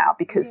cry right now,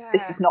 because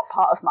this is not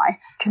part of my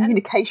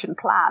communication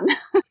plan.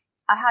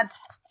 I had,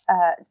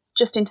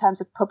 just in terms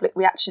of public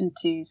reaction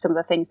to some of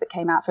the things that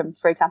came out from,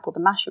 for example,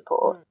 the MASH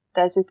report,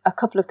 there's a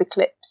couple of the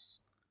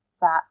clips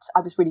that I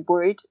was really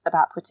worried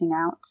about putting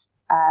out.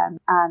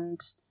 And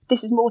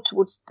this is more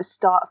towards the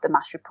start of the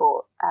MASH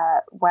report,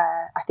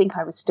 where I think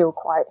I was still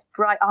quite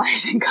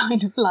bright-eyed and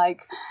kind of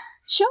like,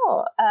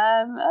 sure.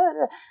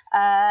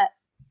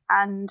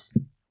 And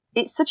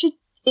it's such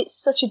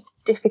a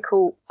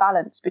difficult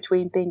balance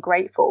between being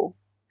grateful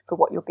for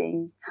what you're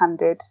being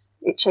handed.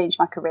 It changed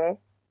my career.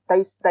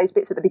 Those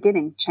bits at the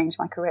beginning changed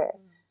my career.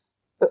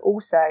 But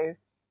also,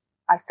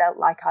 I felt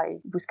like I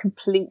was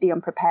completely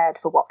unprepared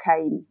for what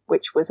came,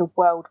 which was a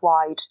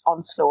worldwide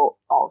onslaught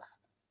of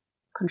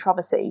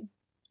controversy,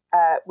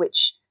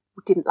 which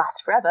didn't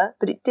last forever,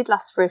 but it did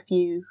last for a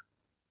few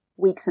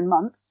weeks and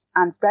months,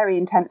 and very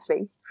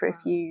intensely for a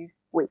few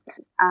weeks.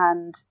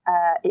 And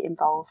it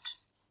involved,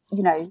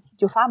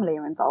 your family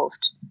are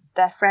involved,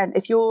 their friend.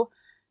 If you're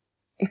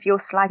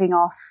slagging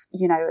off,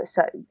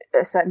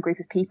 a certain group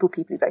of people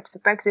who voted for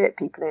Brexit,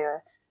 people who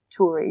are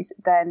Tories,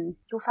 then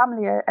your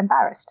family are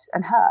embarrassed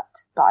and hurt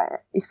by it.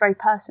 It's very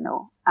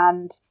personal.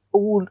 And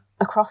all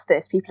across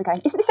this, people are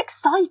going, isn't this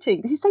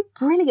exciting? This is so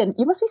brilliant.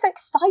 You must be so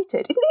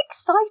excited. Isn't it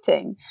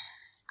exciting?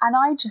 And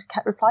I just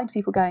kept replying to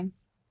people going,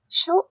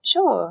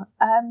 sure.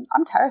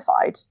 I'm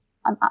terrified.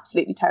 I'm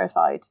absolutely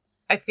terrified.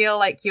 I feel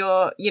like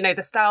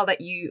the style that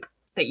you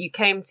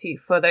came to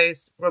for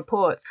those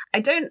reports, I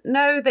don't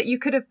know that you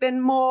could have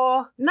been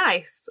more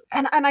nice.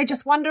 And I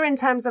just wonder, in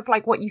terms of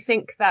like what you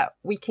think that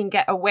we can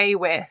get away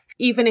with,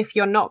 even if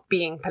you're not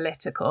being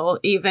political,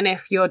 even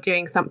if you're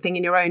doing something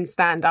in your own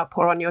stand-up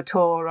or on your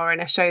tour or in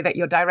a show that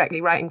you're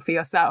directly writing for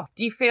yourself.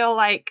 Do you feel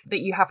like that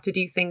you have to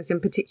do things in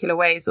particular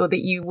ways, or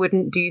that you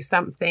wouldn't do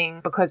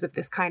something because of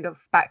this kind of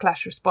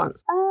backlash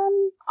response?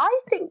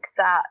 I think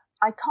that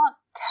I can't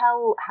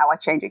tell how I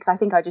change it, because I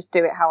think I just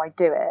do it how I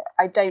do it.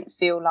 I don't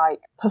feel like,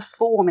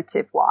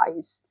 performative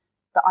wise,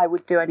 that I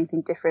would do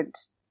anything different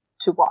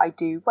to what I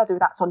do, whether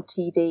that's on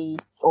TV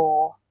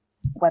or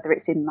whether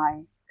it's in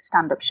my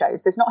stand-up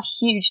shows. There's not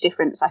a huge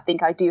difference. I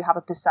think I do have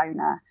a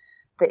persona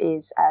that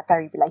is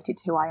very related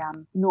to who I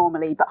am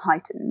normally, but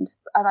heightened.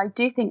 And I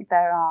do think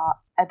there are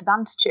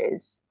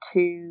advantages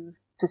to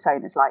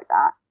personas like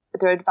that.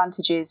 There are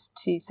advantages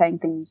to saying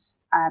things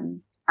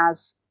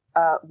as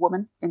a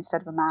woman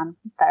instead of a man.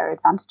 There are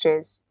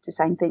advantages to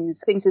saying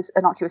things as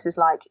innocuous as,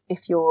 like,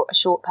 if you're a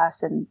short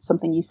person,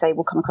 something you say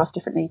will come across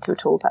differently to a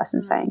tall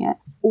person saying it.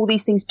 All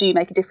these things do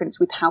make a difference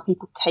with how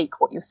people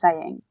take what you're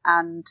saying.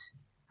 And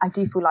I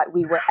do feel like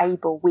we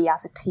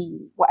as a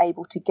team, were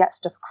able to get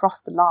stuff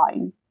across the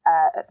line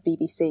at the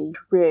BBC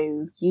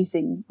through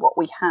using what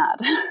we had.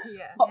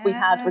 Yeah. What we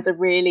had was a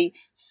really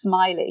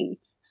smiley,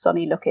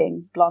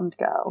 sunny-looking blonde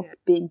girl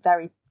being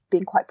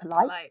quite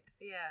polite.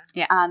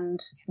 Yeah. And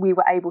we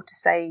were able to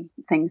say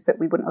things that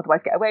we wouldn't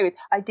otherwise get away with.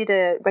 I did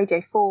a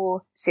Radio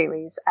 4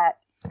 series,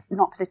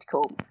 not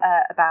political,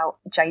 about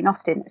Jane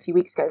Austen a few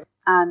weeks ago,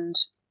 and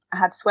I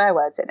had swear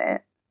words in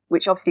it,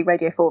 which obviously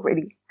Radio 4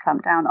 really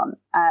clamped down on.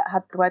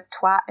 Had the word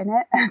twat in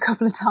it a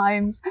couple of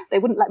times. They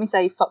wouldn't let me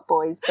say fuck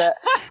boys, but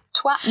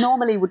twat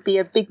normally would be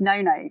a big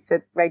no-no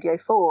for Radio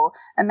 4,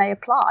 and they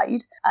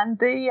applied, and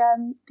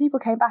the people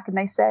came back and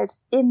they said,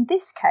 in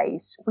this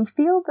case, we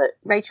feel that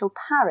Rachel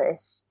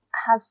Parris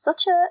has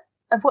such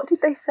what did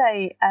they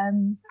say?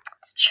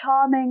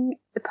 Charming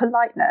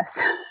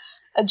politeness,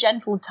 a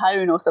gentle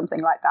tone or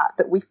something like that,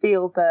 that we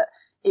feel that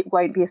it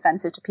won't be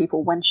offensive to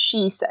people when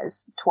she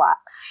says twat.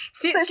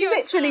 So it's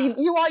literally,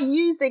 you are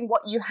using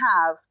what you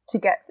have to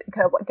get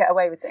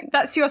away with things.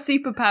 That's your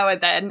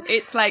superpower then.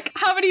 It's like,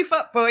 how many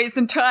fuckboys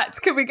and twats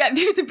can we get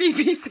through the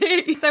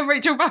BBC? So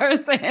Rachel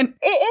Parris in.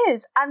 It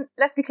is, and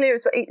let's be clear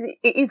as well,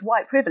 it is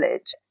white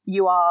privilege.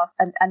 You are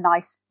a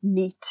nice,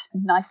 neat,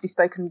 nicely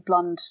spoken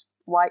blonde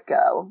white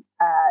girl.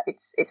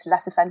 It's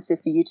less offensive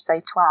for you to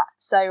say twat.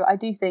 So I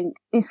do think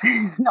it's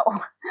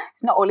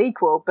not all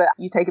equal, but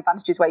you take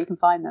advantages where you can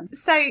find them.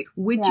 So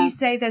would you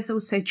say there's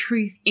also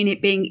truth in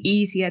it being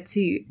easier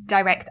to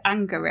direct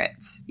anger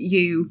at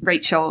you,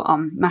 Rachel,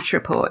 on MASH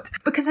Report?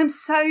 Because I'm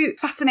so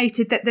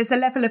fascinated that there's a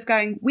level of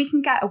going, we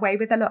can get away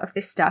with a lot of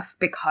this stuff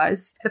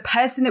because the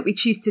person that we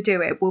choose to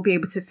do it will be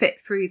able to fit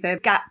through the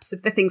gaps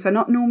of the things we're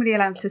not normally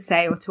allowed to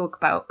say or talk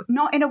about.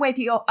 Not in a way that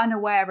you're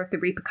unaware of the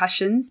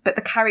repercussions, but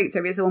the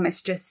character is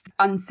almost just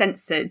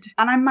uncensored.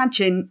 And I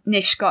imagine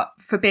Nish got,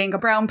 for being a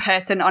brown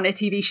person on a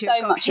TV show,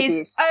 so got much his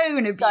abuse. own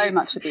abuse. So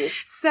much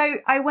abuse. So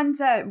I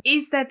wonder,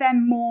 is there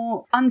then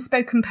more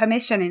unspoken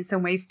permission in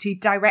some ways to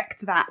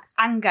direct that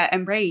anger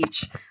and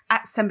rage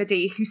at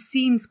somebody who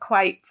seems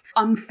quite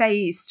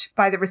unfazed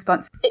by the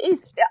response? It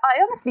is.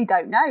 I honestly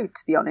don't know,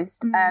 to be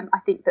honest. I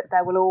think that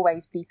there will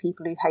always be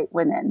people who hate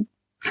women,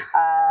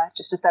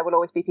 just as there will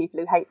always be people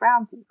who hate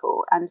brown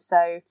people. And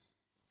so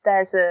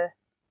there's a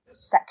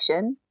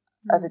section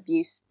of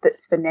abuse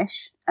that's for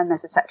Nish, and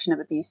there's a section of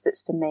abuse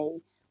that's for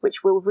me,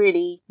 which will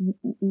really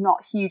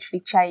not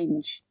hugely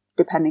change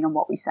depending on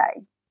what we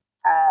say.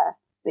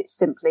 It's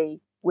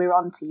simply, we're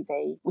on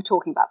TV, we're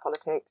talking about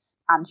politics,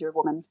 and you're a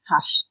woman,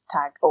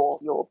 hashtag, or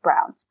you're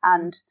brown.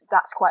 And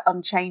that's quite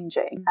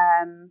unchanging.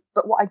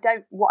 But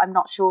what I'm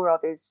not sure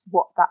of is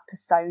what that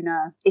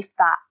persona, if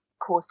that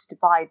caused a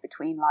divide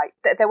between, like,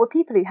 there were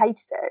people who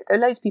hated it. There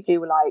were loads of people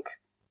who were like,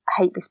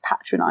 I hate this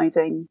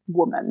patronising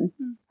woman.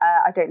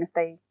 I don't know if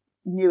they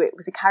knew it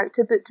was a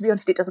character, but to be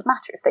honest, it doesn't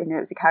matter if they knew it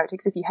was a character,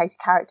 because if you hate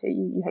a character,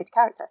 you hate a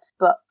character.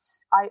 But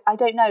I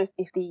don't know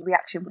if the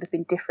reaction would have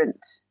been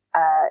different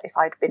if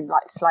I'd been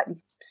like slightly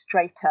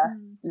straighter,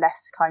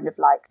 less kind of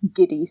like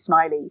giddy,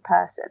 smiley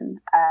person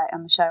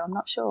on the show. I'm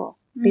not sure.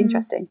 It'd be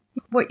interesting.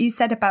 What you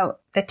said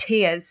about the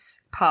tears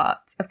part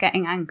of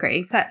getting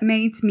angry, that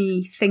made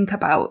me think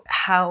about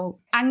how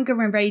anger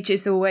and rage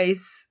is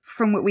always,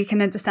 from what we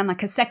can understand,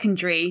 like a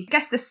secondary, I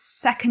guess the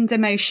second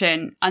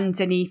emotion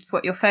underneath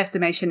what your first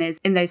emotion is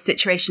in those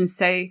situations.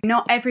 So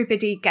not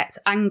everybody gets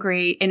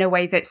angry in a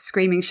way that's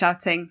screaming,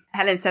 shouting.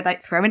 Helen said,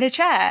 like, throw in a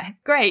chair.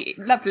 Great,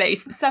 lovely.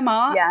 Some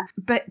are. Yeah.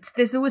 But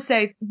there's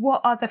also,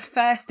 what are the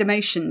first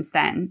emotions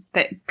then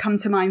that come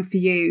to mind for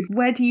you?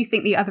 Where do you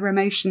think the other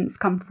emotions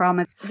come from?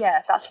 Yeah,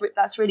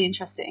 that's really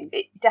interesting.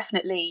 It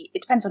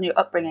depends on your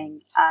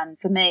upbringing. And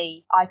for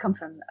me, I come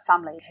from a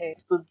family who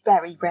were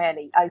very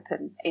rarely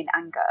open in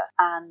anger,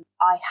 and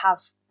I have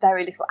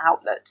very little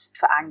outlet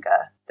for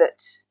anger.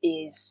 That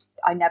is,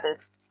 I never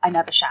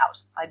shout.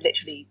 I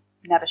literally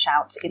never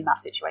shout in that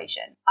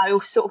situation. I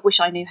also sort of wish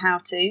I knew how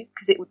to,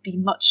 because it would be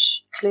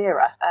much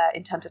clearer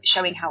in terms of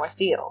showing how I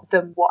feel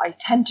than what I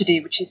tend to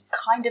do, which is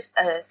kind of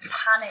panic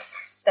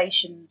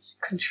stations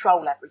control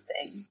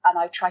everything, and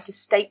I try to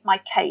state my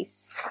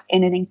case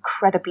in an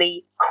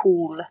incredibly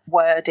cool,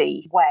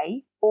 wordy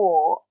way.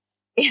 Or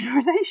in a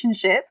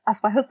relationship, as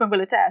my husband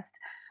will attest,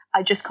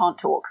 I just can't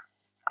talk.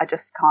 I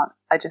just can't.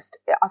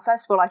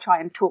 First of all, I try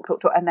and talk,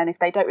 and then if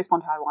they don't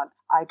respond how I want,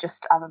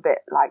 I'm a bit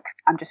like,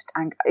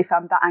 if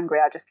I'm that angry,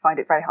 I just find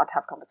it very hard to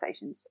have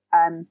conversations.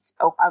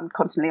 I'm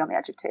constantly on the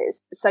edge of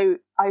tears. So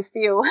I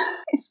feel,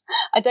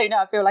 I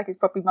feel like it's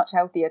probably much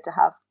healthier to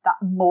have that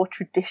more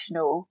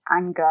traditional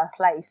anger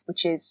place,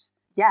 which is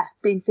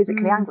being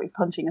physically angry,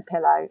 punching a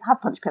pillow,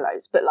 have punch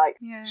pillows, but like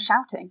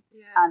shouting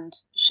and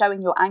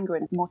showing your anger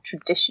in a more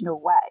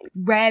traditional way.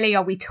 Rarely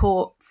are we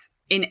taught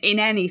in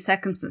any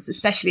circumstance,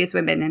 especially as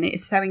women, and it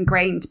is so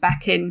ingrained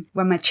back in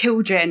when we're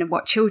children and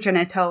what children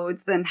are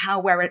told and how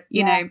we're,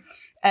 you know,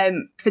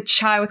 if a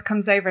child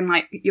comes over and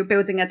like you're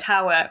building a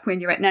tower when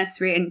you're at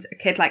nursery and a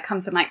kid like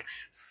comes and like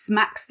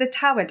smacks the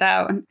tower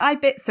down. I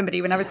bit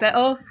somebody when I was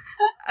little,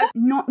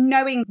 not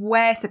knowing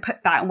where to put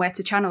that and where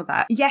to channel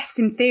that. Yes,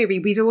 in theory,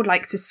 we'd all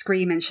like to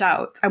scream and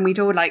shout and we'd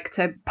all like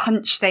to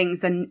punch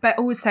things, but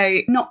also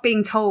not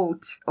being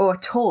told or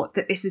taught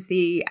that this is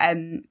the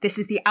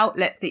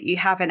outlet that you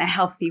have in a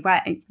healthy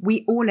way.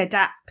 We all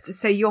adapt.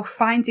 So you're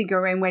finding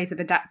your own ways of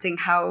adapting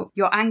how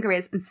your anger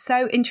is. And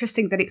so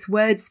interesting that it's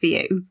words for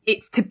you.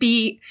 It's to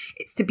be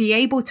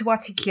able to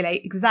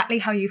articulate exactly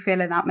how you feel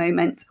in that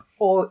moment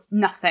or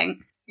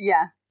nothing.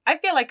 Yeah. I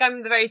feel like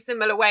I'm the very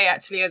similar way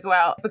actually as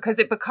well, because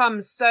it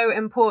becomes so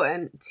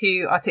important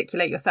to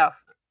articulate yourself.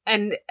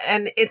 And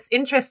it's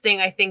interesting,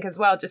 I think, as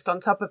well, just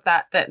on top of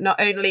that not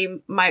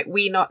only might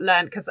we not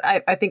learn, because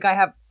I think I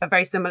have a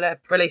very similar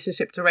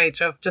relationship to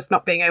rage of just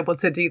not being able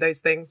to do those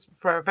things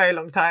for a very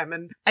long time.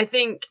 And I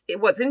think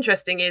what's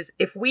interesting is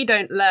if we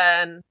don't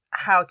learn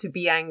how to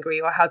be angry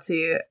or how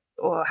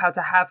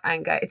to have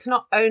anger, it's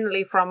not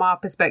only from our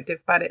perspective,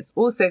 but it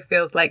also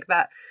feels like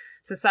that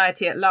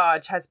society at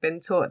large has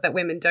been taught that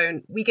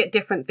we get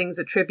different things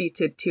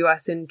attributed to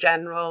us in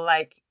general,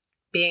 like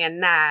being a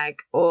nag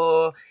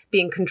or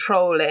being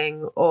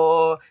controlling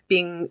or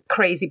being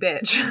crazy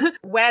bitch,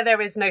 where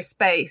there is no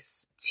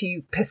space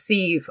to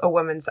perceive a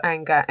woman's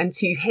anger and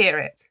to hear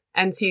it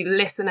and to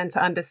listen and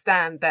to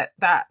understand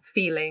that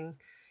feeling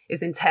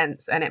is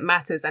intense and it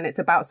matters and it's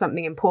about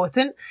something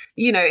important.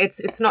 You know,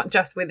 it's not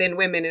just within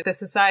women, the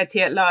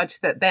society at large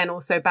that then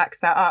also backs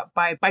that up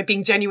by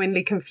being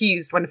genuinely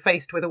confused when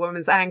faced with a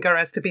woman's anger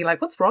as to be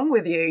like, what's wrong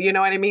with you? You know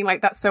what I mean?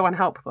 Like, that's so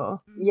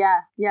unhelpful. Yeah.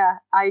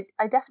 I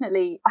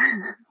definitely,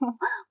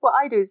 what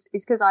I do is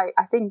because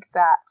I think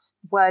that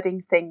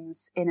wording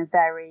things in a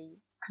very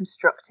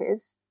constructive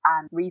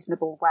and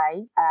reasonable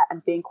way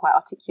and being quite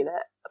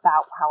articulate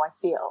about how I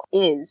feel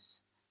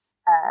is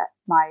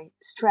my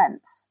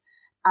strength.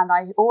 And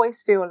I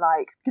always feel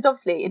like, because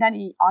obviously in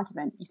any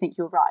argument you think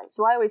you're right,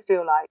 so I always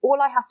feel like all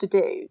I have to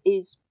do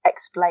is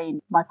explain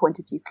my point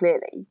of view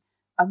clearly.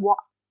 And what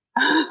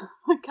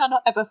I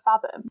cannot ever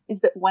fathom is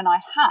that when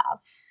I have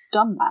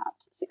done that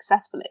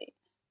successfully,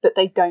 that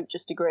they don't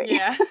just agree.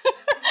 Yeah.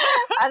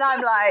 And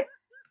I'm like,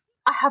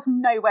 I have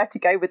nowhere to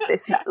go with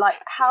this now. Like,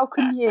 how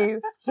can you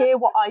hear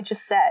what I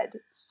just said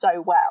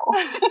so well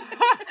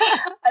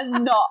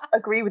and not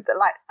agree with it?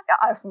 Like,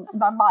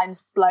 my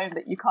mind's blown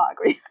that you can't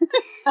agree.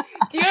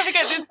 Do you ever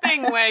get this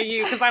thing where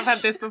because I've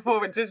had this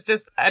before, which is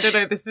just, I don't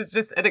know, this is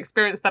just an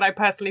experience that I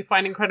personally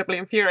find incredibly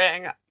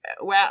infuriating,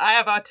 where I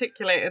have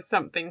articulated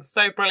something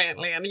so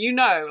brilliantly and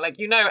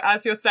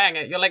as you're saying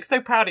it, you're like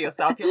so proud of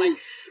yourself. You're like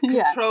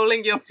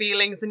controlling your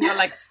feelings and you're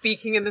like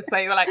speaking in this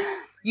way. You're like,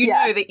 you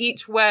know that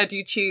each word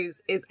you choose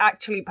is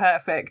actually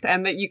perfect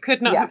and that you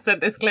could not have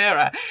said this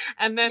clearer.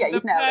 And then the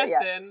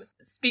person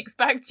speaks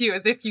back to you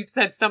as if you've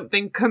said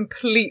something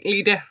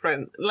completely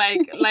different.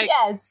 Like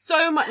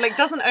so much, like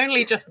doesn't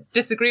only just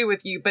disagree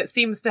with you, but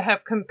seems to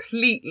have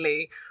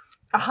completely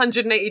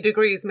 180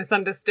 degrees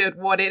misunderstood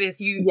what it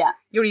is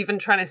you're even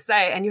trying to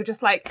say, and you're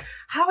just like,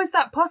 how is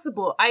that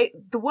possible?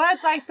 The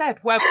words I said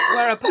were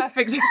a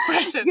perfect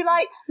expression. You're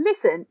like,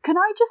 listen, can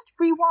I just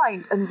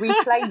rewind and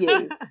replay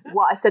you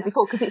what I said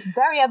before, because it's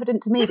very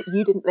evident to me that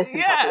you didn't listen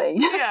properly.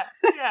 Yeah.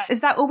 Has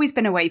that always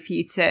been a way for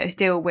you to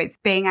deal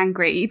with being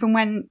angry, even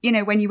when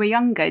you were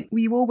younger? Were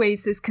you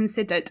always as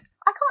considered?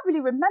 I can't really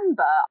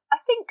remember. I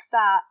think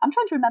that I'm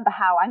trying to remember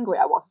how angry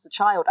I was as a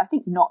child. I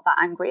think not that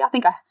angry. I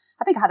think I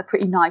had a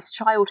pretty nice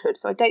childhood,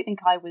 so I don't think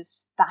I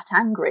was that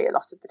angry a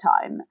lot of the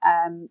time.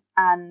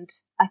 And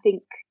I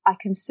think I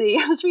can see,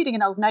 I was reading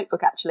an old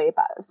notebook actually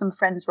about some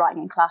friends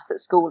writing in class at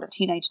school and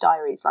teenage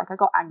diaries. Like, I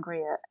got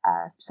angry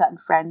at certain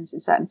friends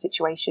in certain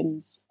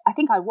situations. I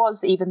think I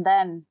was even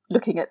then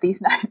looking at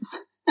these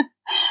notes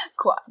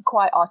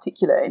quite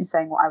articulate in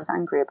saying what I was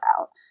angry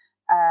about.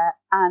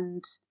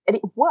 And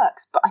it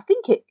works, but I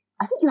think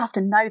you have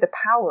to know the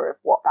power of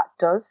what that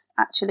does,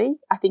 actually.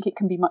 I think it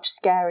can be much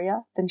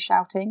scarier than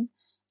shouting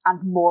and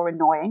more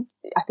annoying.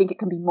 I think it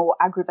can be more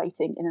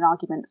aggravating in an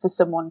argument for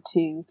someone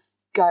to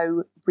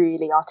go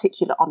really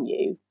articulate on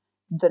you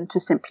than to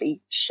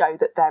simply show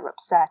that they're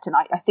upset. And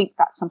I think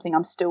that's something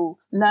I'm still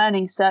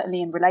learning,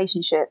 certainly in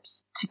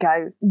relationships, to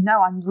go,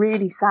 no, I'm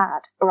really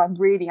sad, or I'm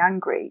really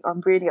angry, or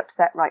I'm really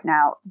upset right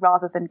now,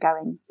 rather than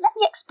going, let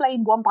me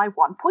explain one by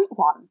one. Point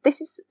one,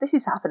 this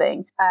is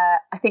happening.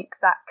 I think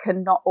that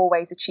cannot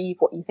always achieve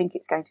what you think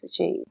it's going to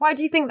achieve. Why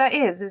do you think that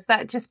is? Is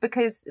that just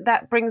because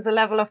that brings a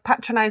level of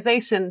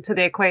patronization to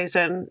the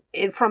equation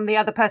from the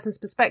other person's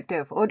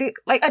perspective? Or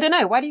I don't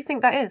know, why do you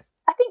think that is?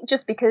 I think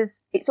just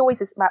because it's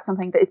always about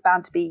something that is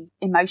bound to be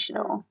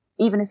emotional.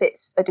 Even if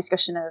it's a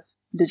discussion of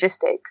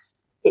logistics,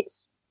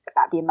 it's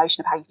about the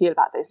emotion of how you feel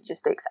about those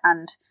logistics.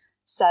 And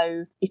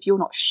So if you're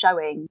not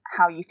showing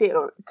how you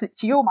feel,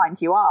 to your mind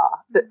you are,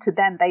 but to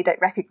them they don't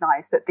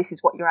recognise that this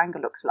is what your anger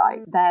looks like,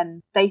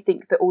 then they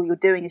think that all you're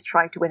doing is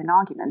trying to win an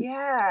argument.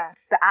 Yeah.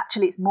 But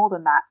actually it's more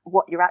than that.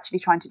 What you're actually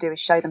trying to do is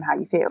show them how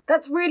you feel.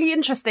 That's really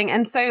interesting.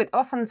 And so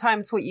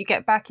oftentimes what you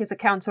get back is a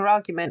counter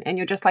argument, and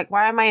you're just like,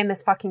 why am I in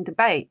this fucking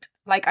debate?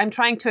 Like, I'm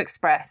trying to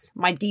express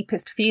my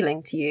deepest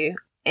feeling to you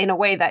in a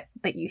way that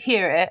you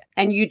hear it,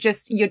 and you're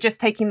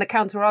just taking the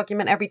counter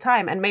argument every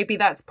time. And maybe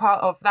that's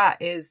part of that,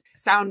 is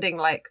sounding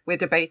like we're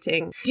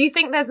debating. Do you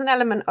think there's an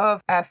element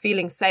of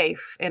feeling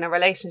safe in a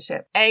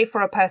relationship?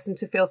 For a person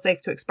to feel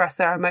safe to express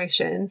their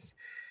emotions,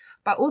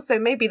 but also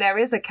maybe there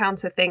is a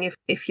counter thing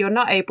if you're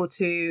not able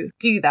to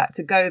do that,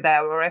 to go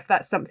there, or if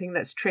that's something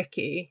that's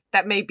tricky,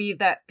 that maybe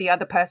that the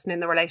other person in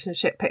the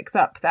relationship picks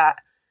up that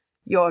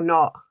you're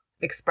not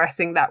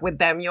expressing that with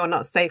them, you're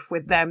not safe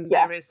with them.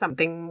 Yeah. There is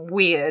something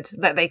weird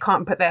that they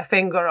can't put their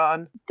finger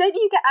on. Don't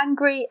you get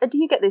angry? Do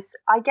you get this?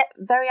 I get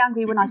very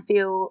angry when I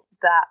feel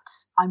that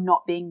I'm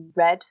not being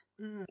read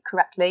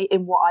correctly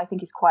in what I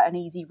think is quite an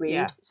easy read.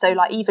 Yeah. So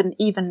like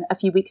even a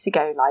few weeks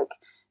ago, like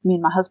me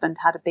and my husband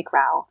had a big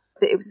row.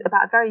 But it was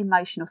about a very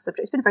emotional subject.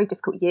 It's been a very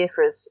difficult year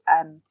for us,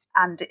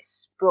 and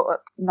it's brought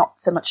up not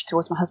so much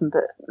towards my husband,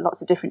 but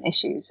lots of different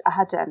issues. I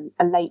had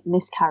a late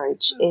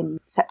miscarriage in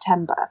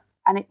September.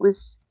 And it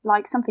was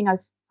like something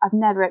I've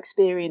never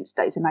experienced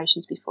those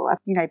emotions before.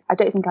 I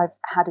don't think I've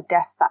had a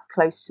death that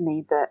close to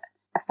me that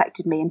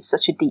affected me in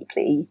such a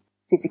deeply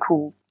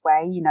physical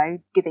way.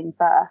 Giving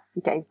birth,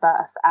 we gave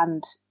birth,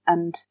 and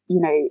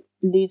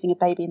losing a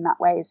baby in that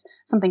way is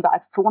something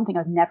that for one thing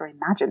I've never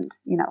imagined.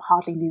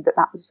 Hardly knew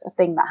that was a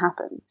thing that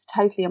happened. It's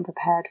totally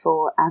unprepared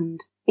for,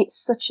 and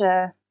it's such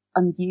a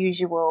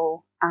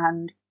unusual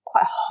and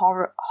quite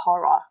a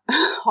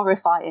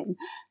horrifying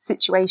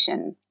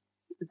situation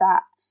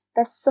that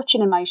there's such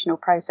an emotional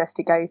process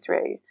to go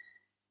through.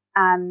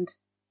 And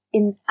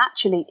in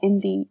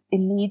the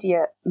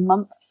immediate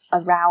month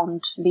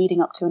around leading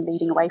up to and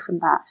leading away from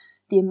that,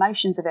 the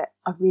emotions of it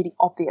are really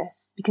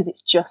obvious because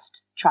it's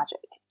just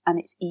tragic and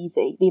it's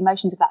easy. The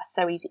emotions of that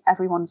are so easy.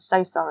 Everyone's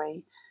so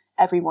sorry.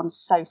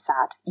 Everyone's so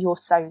sad. You're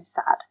so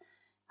sad.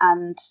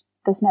 And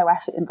there's no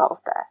effort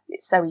involved there.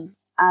 It's so easy.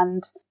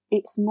 And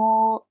it's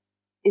more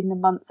in the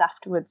months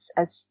afterwards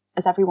as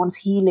everyone's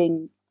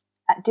healing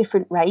at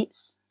different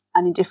rates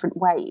and in different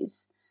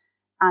ways,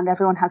 and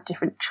everyone has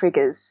different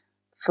triggers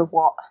for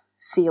what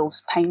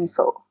feels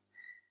painful.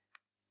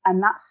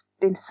 And that's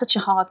been such a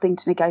hard thing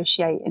to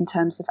negotiate in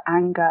terms of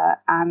anger.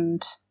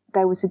 And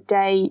there was a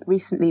day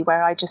recently where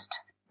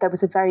there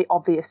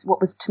was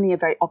what was to me a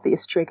very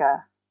obvious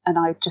trigger, and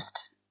I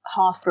just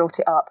half brought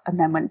it up and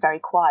then went very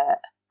quiet.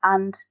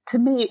 And to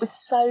me, it was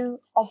so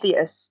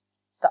obvious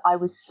that I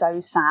was so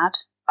sad.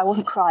 I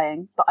wasn't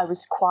crying, but I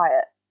was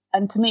quiet.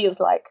 And to me, it was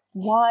like,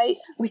 why?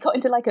 We got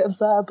into like a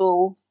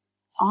verbal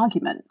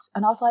argument.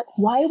 And I was like,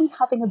 why are we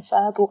having a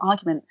verbal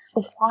argument?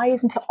 Why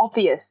isn't it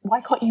obvious?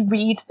 Why can't you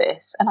read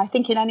this? And I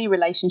think in any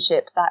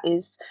relationship, that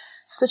is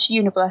such a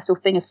universal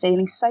thing of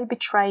feeling so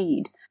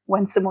betrayed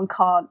when someone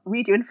can't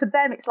read you. And for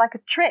them, it's like a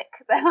trick.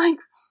 They're like,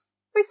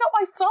 it's not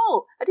my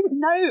fault. I didn't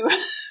know.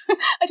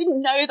 I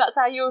didn't know that's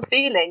how you were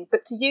feeling.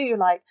 But to you, you're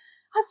like,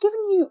 I've given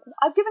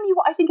you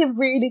what I think are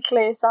really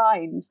clear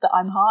signs that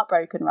I'm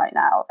heartbroken right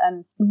now,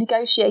 and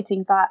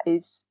negotiating that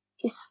is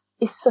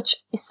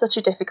such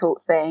a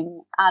difficult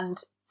thing. And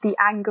the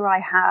anger I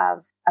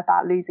have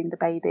about losing the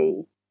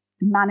baby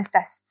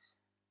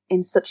manifests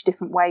in such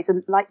different ways.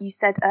 And like you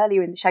said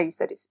earlier in the show, you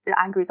said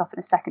anger is often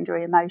a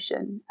secondary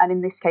emotion, and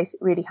in this case,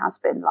 it really has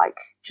been. Like,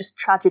 just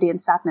tragedy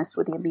and sadness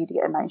were the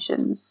immediate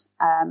emotions,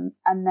 and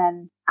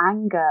then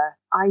anger.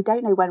 I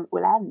don't know when it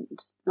will end.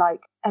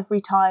 Like, every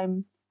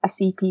time I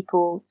see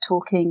people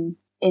talking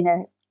in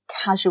a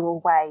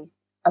casual way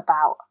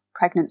about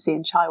pregnancy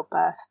and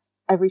childbirth,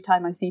 every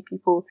time I see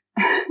people,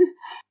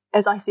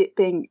 as I see it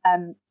being,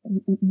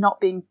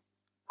 not being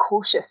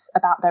cautious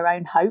about their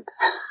own hope,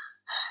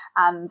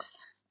 and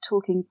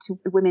talking to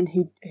women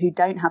who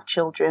don't have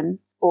children,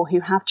 or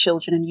who have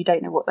children and you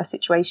don't know what their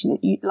situation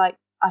is.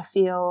 I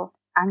feel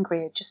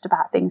angry just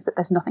about things that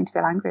there's nothing to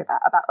feel angry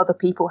about other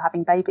people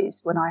having babies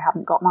when I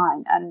haven't got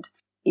mine. And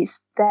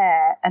it's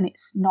there, and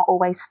it's not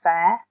always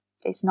fair.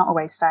 It's not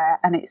always fair,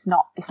 and it's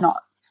not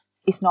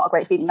a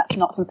great feeling. That's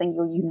not something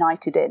you're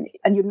united in,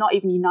 and you're not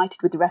even united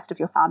with the rest of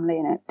your family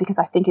in it, because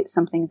I think it's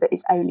something that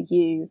is only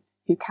you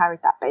who carried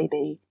that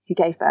baby, who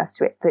gave birth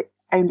to it, that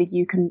only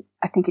you can.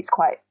 I think it's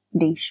quite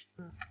niche.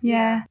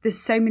 Yeah, there's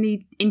so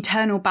many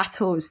internal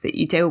battles that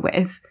you deal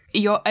with.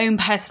 Your own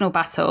personal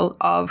battle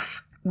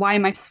of, why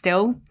am I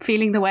still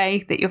feeling the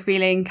way that you're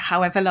feeling,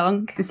 however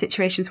long? The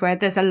situations where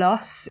there's a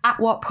loss. At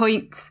what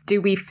point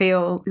do we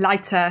feel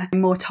lighter,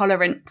 more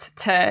tolerant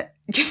to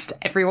just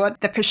everyone?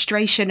 The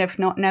frustration of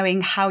not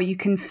knowing how you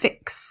can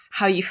fix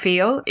how you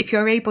feel. If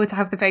you're able to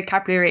have the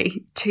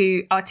vocabulary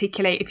to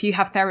articulate, if you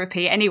have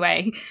therapy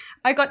anyway,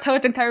 I got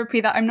told in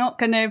therapy that I'm not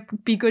going to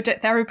be good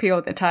at therapy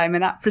all the time,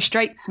 and that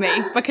frustrates me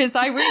because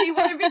I really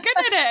want to be good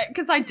at it,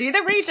 because I do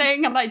the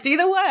reading and I do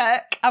the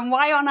work, and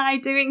why aren't I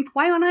doing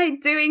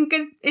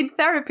good in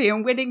therapy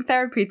and winning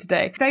therapy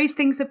today? Those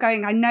things of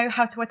going, I know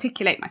how to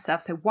articulate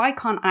myself, so why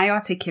can't I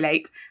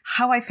articulate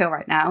how I feel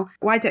right now?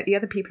 Why don't the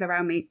other people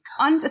around me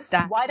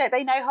understand? Why don't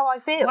they know how I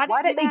feel?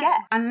 Why don't they know?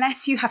 get?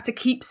 Unless you have to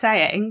keep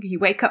saying, you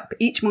wake up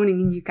each morning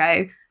and you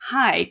go,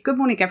 hi, good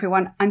morning,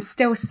 everyone. I'm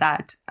still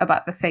sad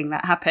about the thing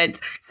that happened.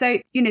 So,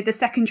 the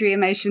secondary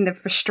emotion, the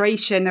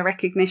frustration, the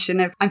recognition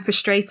of I'm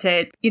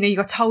frustrated,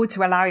 you're told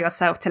to allow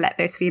yourself to let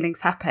those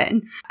feelings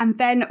happen. And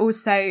then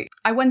also,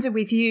 I wonder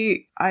with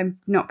you, I'm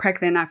not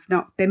pregnant, I've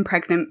not been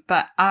pregnant,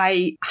 but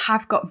I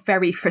have got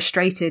very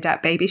frustrated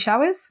at baby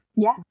showers.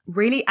 Yeah.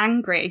 Really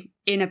angry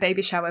in a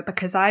baby shower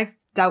because I've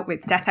dealt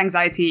with death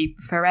anxiety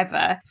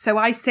forever. So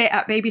I sit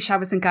at baby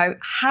showers and go,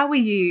 how are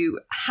you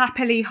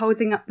happily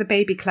holding up the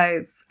baby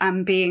clothes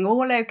and being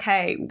all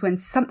okay when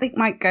something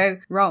might go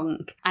wrong?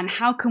 And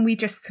how can we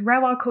just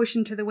throw our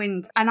caution to the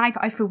wind? And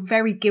I feel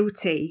very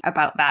guilty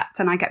about that.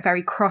 And I get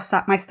very cross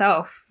at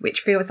myself,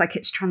 which feels like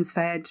it's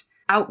transferred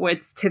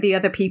outwards to the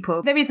other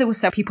people. There is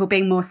also people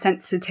being more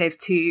sensitive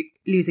to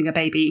losing a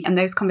baby, and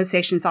those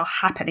conversations are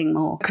happening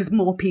more because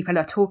more people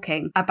are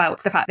talking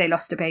about the fact they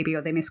lost a baby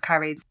or they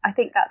miscarried. I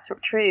think that's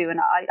true, and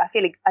I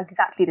feel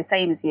exactly the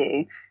same as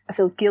you. I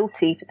feel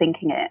guilty for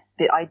thinking it,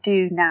 but I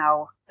do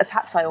now,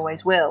 perhaps I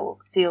always will,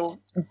 feel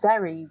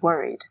very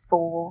worried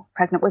for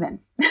pregnant women.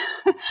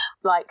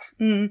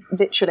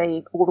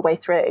 Literally all the way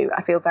through,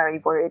 I feel very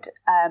worried.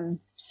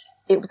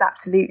 It was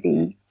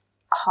absolutely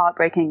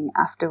heartbreaking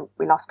after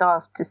we lost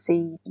ours to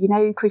see,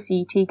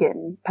 Chrissy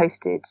Teigen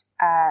posted,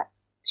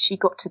 she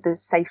got to the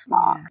safe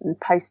mark and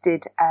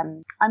posted,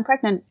 I'm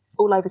pregnant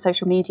all over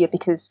social media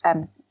because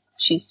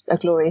she's a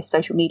glorious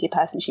social media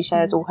person. She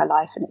shares all her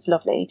life and it's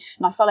lovely.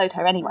 And I followed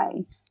her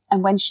anyway.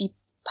 And when she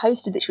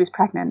posted that she was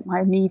pregnant,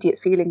 my immediate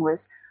feeling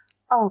was,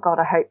 oh God,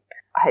 I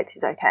hope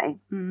she's okay.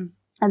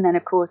 And then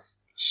of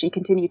course she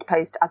continued to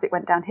post as it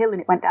went downhill, and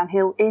it went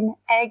downhill in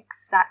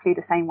exactly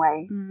the same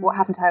way. What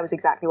happened to her was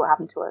exactly what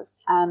happened to us.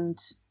 And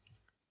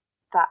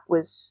that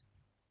was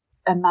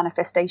a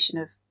manifestation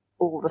of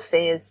all the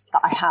fears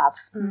that I have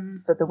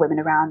for the women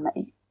around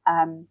me.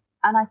 And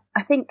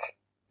I think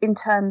in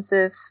terms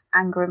of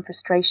anger and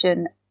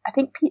frustration, I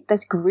think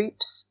there's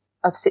groups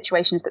of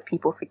situations that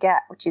people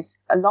forget, which is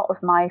a lot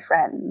of my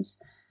friends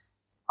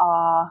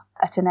are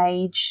at an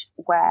age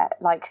where,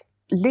 like,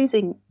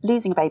 losing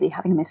a baby,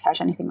 having a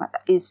miscarriage, anything like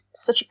that is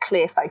such a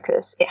clear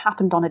focus. It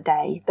happened on a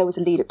day. There was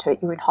a lead up to it.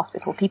 You were in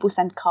hospital. People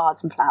send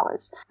cards and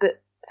flowers.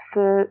 But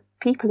for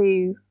people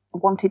who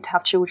wanted to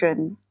have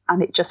children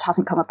and it just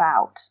hasn't come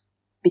about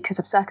because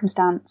of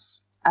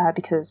circumstance,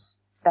 because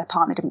their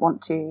partner didn't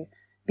want to,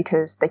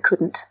 because they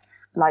couldn't,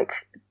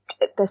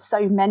 there's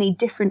so many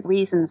different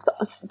reasons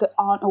that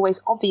aren't always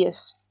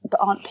obvious, that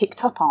aren't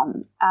picked up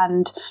on,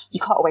 and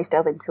you can't always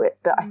delve into it.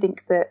 But I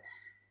think that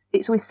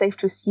it's always safe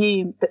to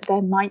assume that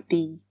there might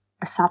be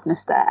a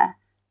sadness there.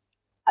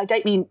 I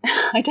don't mean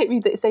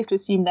that it's safe to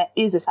assume there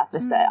is a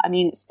sadness there. I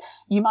mean,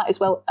 you might as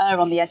well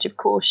err on the edge of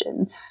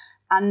caution,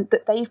 and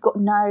that they've got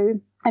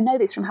I know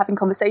this from having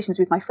conversations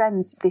with my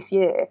friends this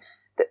year,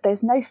 that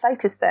there's no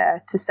focus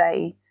there to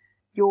say,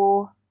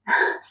 your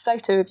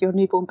photo of your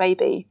newborn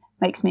baby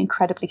makes me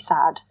incredibly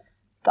sad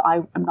that I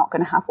am not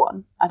going to have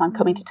one, and I'm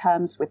coming to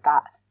terms with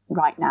that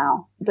right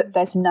now, but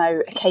there's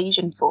no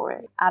occasion for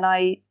it. And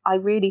I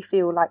really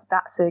feel like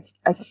that's a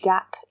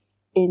gap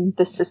in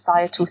the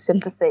societal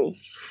sympathy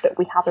that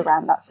we have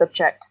around that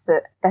subject,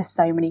 that there's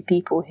so many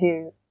people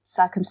who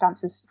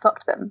circumstances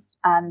fucked them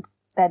and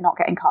they're not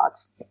getting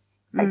cards,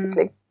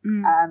 basically.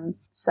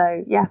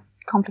 So yeah,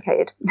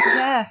 complicated.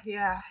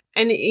 Yeah.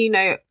 And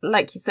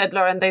like you said,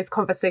 Lauren, those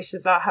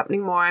conversations are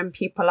happening more, and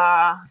people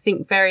are, I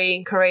think,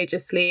 very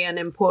courageously and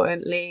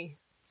importantly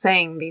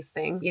saying these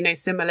things.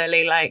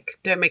 Similarly, like,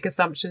 don't make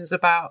assumptions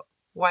about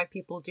why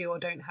people do or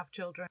don't have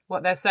children,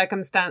 what their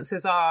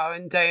circumstances are,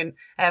 and don't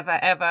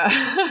ever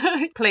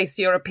place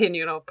your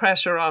opinion or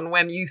pressure on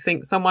when you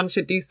think someone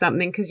should do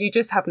something, because you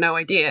just have no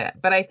idea.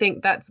 But I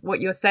think that's what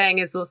you're saying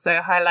is also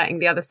highlighting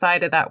the other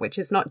side of that, which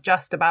is not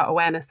just about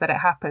awareness that it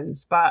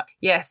happens, but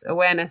yes,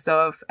 awareness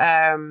of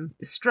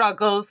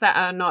struggles that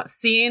are not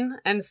seen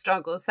and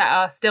struggles that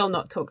are still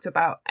not talked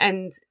about,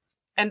 and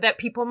that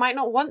people might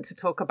not want to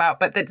talk about,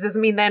 but that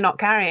doesn't mean they're not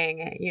carrying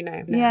it,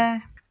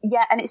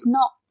 Yeah, and it's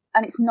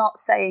not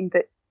saying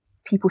that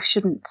people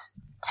shouldn't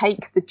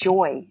take the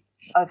joy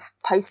of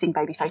posting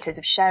baby photos,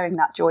 of sharing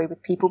that joy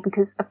with people,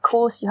 because of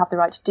course you have the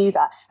right to do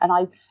that. And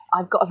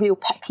I've got a real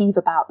pet peeve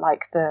about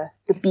the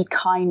be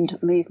kind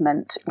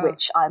movement,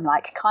 which I'm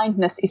like,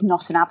 kindness is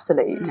not an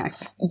absolute.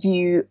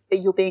 No.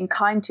 You're being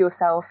kind to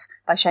yourself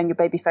by sharing your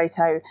baby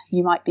photo.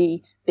 You might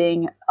be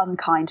being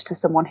unkind to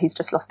someone who's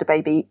just lost a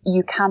baby.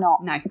 You cannot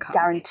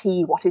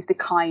guarantee what is the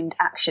kind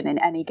action in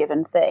any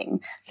given thing.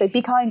 So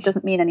be kind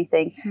doesn't mean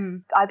anything.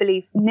 I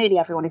believe nearly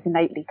everyone is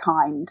innately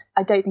kind.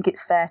 I don't think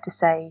it's fair to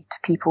say to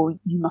people,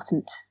 you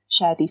mustn't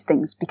share these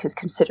things because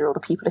consider all the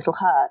people it'll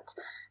hurt.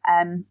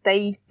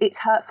 It's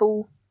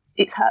hurtful.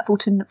 It's hurtful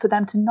for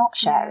them to not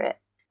share it.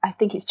 I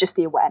think it's just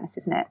the awareness,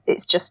 isn't it?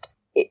 It's just,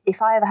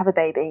 if I ever have a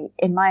baby,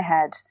 in my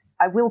head,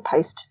 I will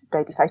post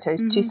baby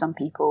photos to some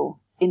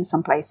people in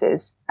some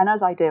places. And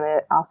as I do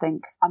it, I'll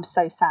think, I'm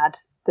so sad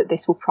that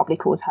this will probably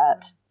cause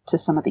hurt to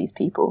some of these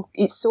people.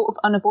 It's sort of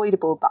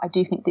unavoidable, but I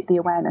do think that the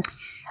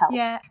awareness helps.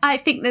 Yeah, I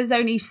think there's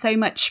only so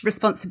much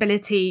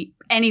responsibility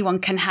anyone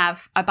can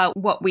have about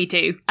what we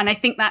do. And I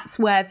think that's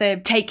where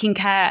the taking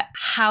care,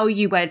 how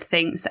you word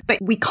things, but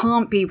we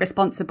can't be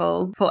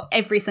responsible for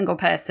every single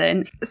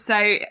person.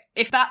 So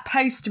if that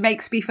post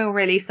makes me feel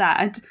really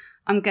sad,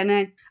 I'm going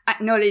to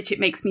acknowledge it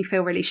makes me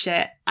feel really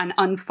shit and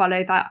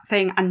unfollow that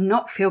thing and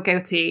not feel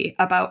guilty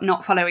about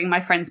not following my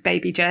friend's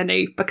baby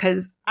journey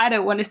because I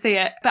don't want to see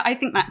it. But I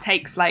think that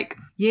takes like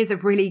years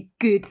of really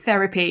good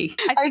therapy.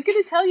 I was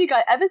going to tell you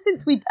guys, ever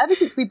since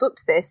we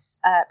booked this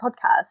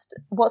podcast,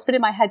 what's been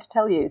in my head to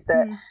tell you is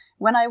that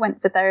when I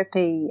went for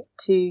therapy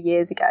 2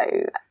 years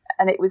ago,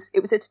 and it was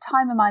at a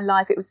time in my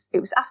life, it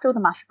was after all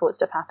the MASH report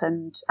stuff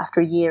happened,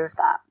 after a year of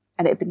that,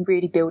 and it had been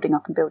really building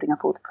up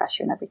all the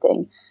pressure and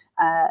everything.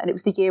 And it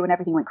was the year when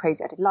everything went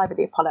crazy. I did Live at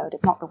the Apollo, I did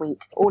Mock the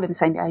Week, all in the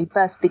same year. I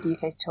first big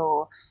UK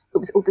tour. It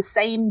was all the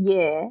same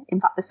year, in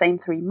fact, the same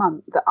 3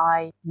 months that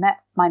I met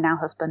my now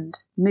husband,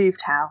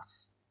 moved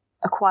house,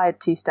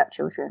 acquired 2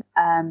 stepchildren.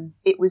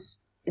 It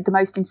was the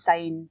most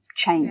insane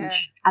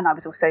change. And I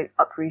was also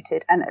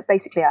uprooted. And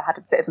basically I had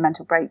a bit of a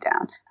mental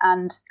breakdown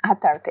and I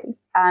had therapy.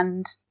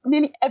 And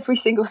nearly every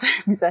single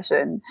therapy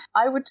session,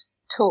 I would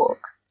talk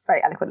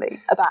very eloquently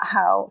about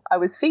how I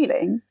was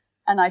feeling.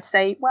 And I'd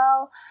say,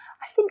 well,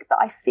 I think that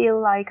I feel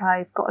like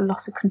I've got a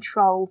loss of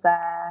control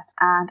there,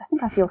 and I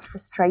think I feel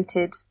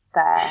frustrated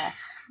there.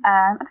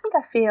 I think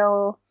I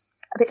feel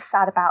a bit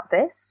sad about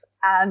this.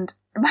 And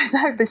my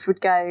therapist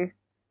would go,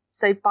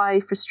 so by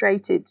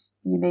frustrated,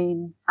 you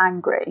mean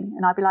angry?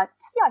 And I'd be like,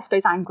 yeah, I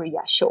suppose angry.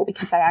 Yeah, sure, we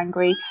can say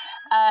angry.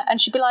 And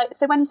she'd be like,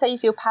 so when you say you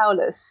feel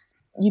powerless,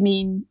 you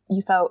mean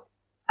you felt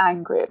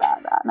angry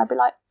about that? And I'd be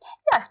like,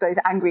 yeah, I suppose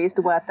angry is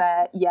the word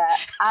there. Yeah.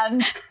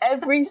 And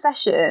every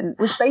session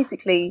was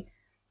basically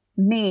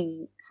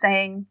me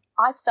saying,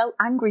 I felt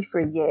angry for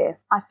a year.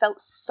 I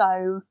felt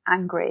so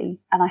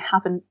angry, and I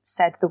haven't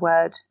said the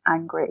word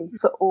angry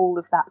for all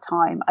of that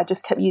time. I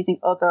just kept using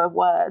other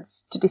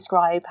words to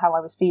describe how I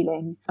was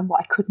feeling, and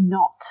what I could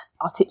not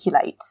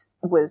articulate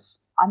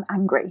was, I'm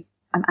angry.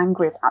 I'm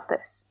angry about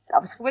this.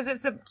 Was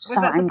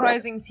that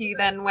surprising to you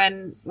then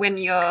when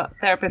your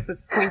therapist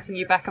was pointing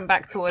you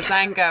back towards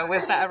anger?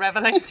 Was that a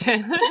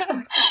revelation?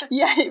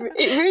 Yeah,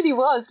 it really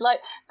was. Like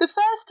the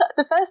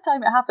first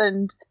time it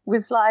happened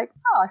was like,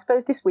 oh, I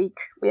suppose this week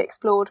we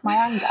explored my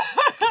anger.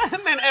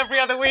 And then every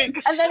other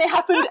week. And then it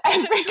happened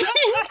every week.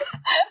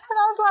 And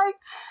I was like,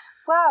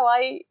 wow,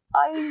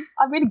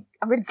 I'm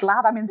really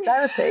glad I'm in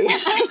therapy.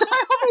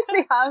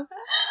 I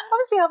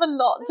obviously have a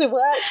lot to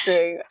work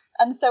through.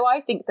 And so I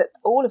think that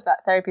all of that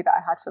therapy that I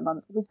had for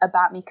months was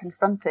about me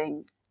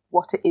confronting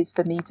what it is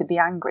for me to be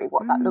angry,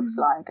 what that looks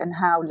like, and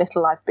how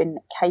little I've been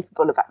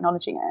capable of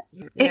acknowledging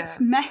it.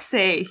 It's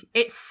messy.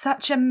 It's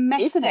such a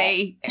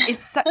messy,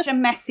 it's such a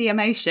messy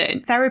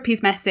emotion.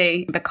 Therapy's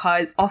messy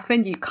because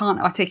often you can't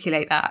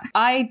articulate that.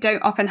 I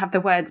don't often have the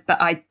words,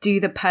 but I do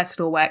the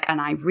personal work and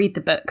I read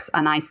the books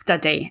and I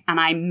study and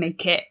I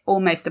make it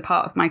almost a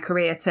part of my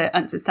career to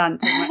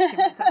understand so much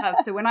mental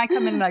health. So when I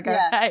come in and I go,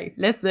 hey,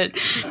 listen,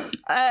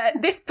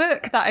 this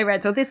book that I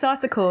read or this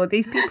article,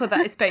 these people that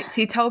I spoke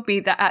to told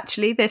me that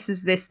actually this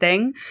is this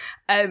thing,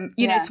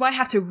 you know, so I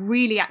have to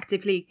really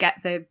actively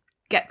get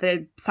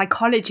the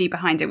psychology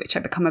behind it, which I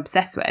become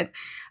obsessed with.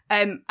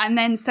 And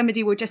then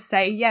somebody will just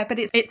say, yeah, but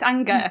it's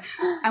anger.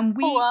 And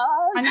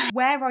and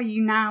where are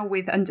you now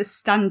with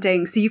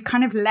understanding? So you've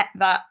kind of let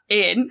that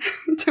in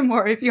to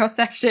more of your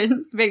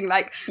sessions, being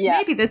like,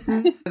 maybe this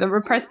is the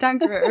repressed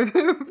anger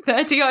of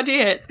 30 odd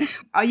years.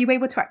 Are you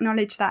able to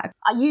acknowledge that?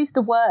 I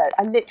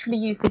literally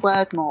use the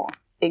word more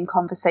in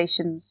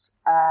conversations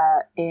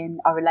in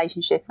our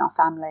relationship, in our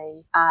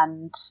family,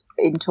 and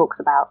in talks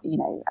about,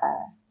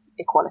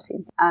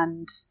 equality.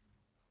 And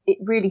it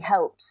really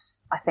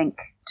helps, I think,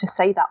 to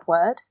say that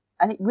word.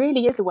 And it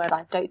really is a word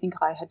I don't think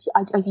I had.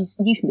 I use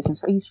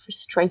euphemisms. I use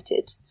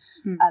frustrated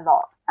a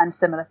lot and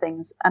similar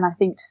things. And I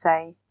think to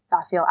say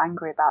I feel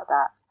angry about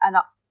that.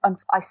 And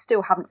I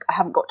still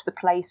haven't got to the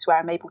place where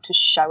I'm able to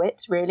show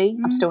it, really.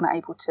 I'm still not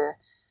able to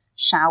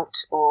shout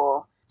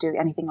or do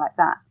anything like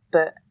that.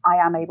 But I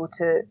am able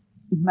to,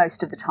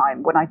 most of the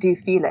time, when I do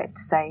feel it,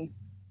 to say,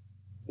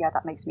 yeah,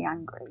 that makes me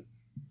angry.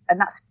 And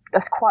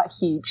that's quite a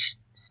huge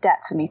step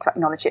for me to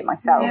acknowledge it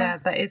myself. Yeah,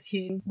 that is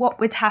huge.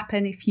 What would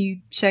happen if you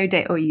showed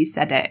it or you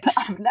said it?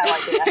 I have no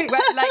idea.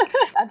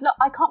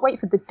 I can't wait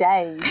for the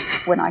day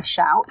when I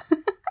shout.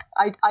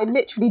 I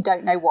literally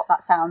don't know what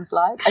that sounds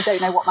like. I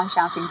don't know what my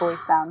shouting voice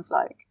sounds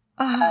like.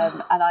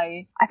 And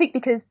I think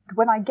because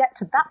when I get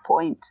to that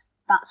point,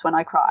 that's when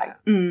I cry.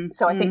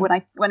 So I think when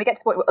I get to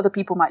the point where other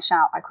people might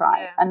shout, I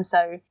cry. And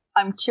so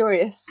I'm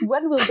curious,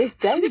 when will this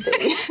day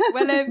be?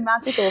 Well, this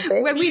magical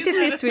thing. When we did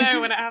this,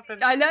 know when it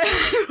happens. I know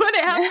when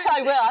it happens.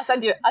 I will. I'll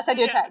send you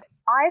a text.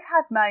 I've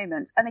had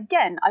moments, and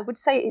again, I would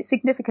say it's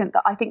significant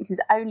that I think this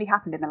has only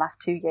happened in the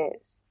last 2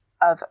 years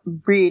of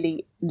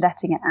really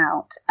letting it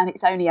out, and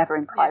it's only ever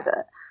in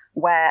private,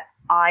 where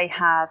I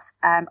have,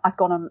 I've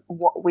gone on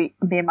what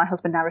me and my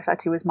husband now refer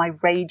to as my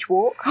rage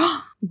walk,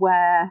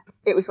 where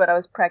it was when I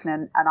was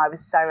pregnant and I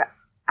was so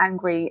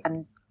angry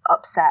and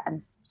upset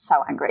and so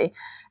angry.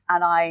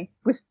 And I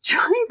was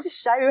trying to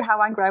show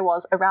how angry I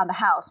was around the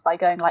house by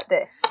going like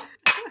this.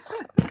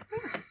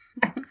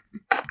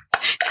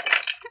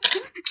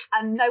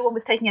 And no one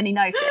was taking any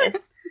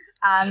notice.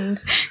 And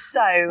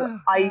so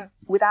I,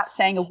 without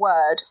saying a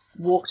word,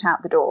 walked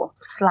out the door,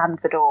 slammed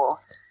the door,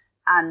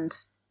 and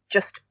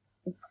just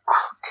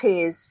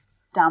tears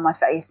down my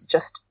face,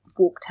 just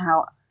walked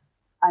out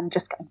and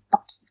just going,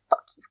 fuck you,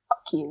 fuck you,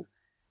 fuck you,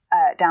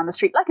 down the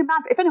street. Like a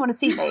mad, if anyone had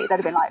seen me, they'd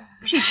have been like,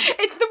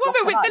 it's the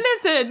woman with the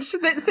lizard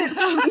that sits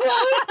on.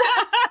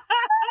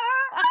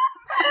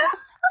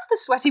 That's the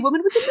sweaty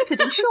woman with the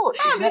lizard in shorts.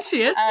 Oh, there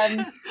she is.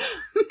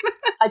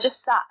 I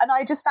just sat, and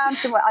I just found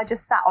somewhere, I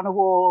just sat on a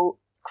wall,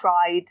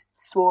 cried,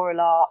 swore a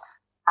lot,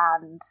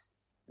 and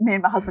me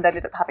and my husband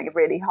ended up having a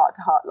really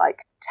heart-to-heart,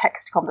 like,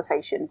 text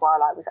conversation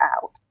while I was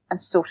out,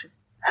 and sort of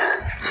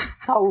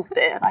solved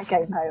it, and I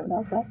came home and I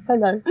was like,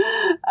 hello.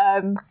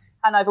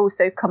 And I've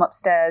also come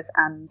upstairs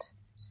and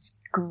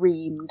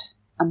screamed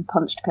and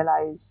punched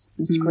pillows,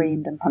 and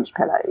screamed and punched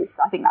pillows.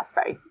 I think that's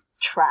very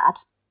trad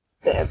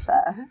bit of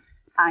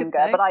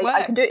anger, but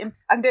I can do it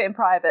in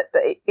private,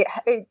 but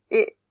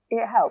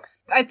it helps.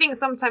 I think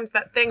sometimes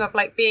that thing of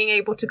like being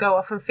able to go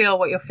off and feel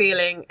what you're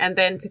feeling and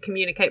then to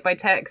communicate by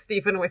text,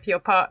 even with your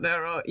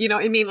partner, or you know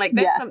what I mean? Like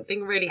there's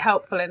something really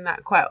helpful in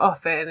that quite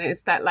often.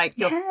 It's that like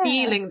you're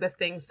feeling the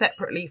thing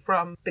separately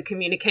from the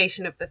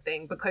communication of the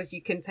thing, because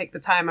you can take the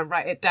time and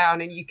write it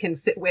down and you can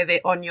sit with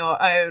it on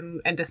your own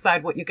and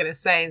decide what you're going to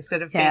say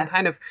instead of being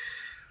kind of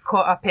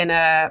caught up in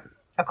a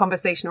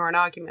conversation or an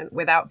argument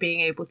without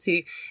being able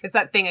to. It's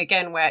that thing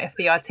again where if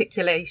the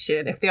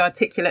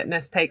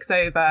articulateness takes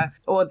over,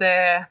 or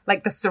the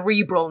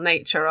cerebral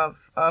nature of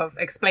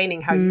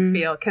explaining how you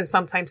feel can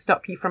sometimes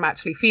stop you from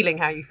actually feeling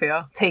how you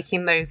feel.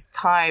 Taking those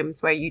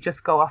times where you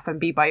just go off and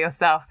be by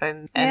yourself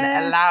and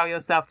allow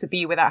yourself to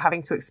be without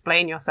having to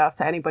explain yourself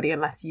to anybody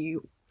unless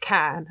you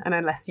can and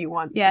unless you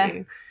want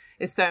to.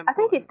 Is so important. I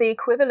think it's the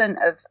equivalent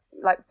of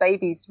like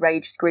babies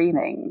rage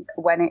screaming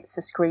when it's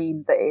a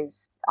scream that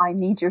is, I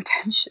need your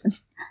attention.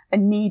 I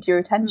need your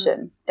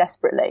attention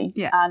desperately.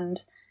 Yeah.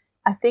 And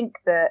I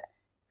think that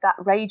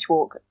rage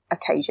walk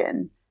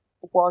occasion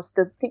was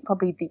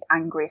probably the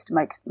angriest,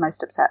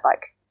 most upset,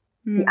 like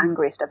the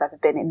angriest I've ever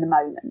been in the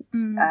moment.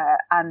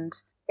 And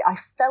I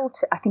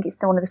felt it. I think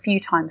it's one of the few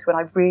times when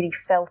I really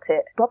felt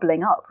it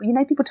bubbling up. You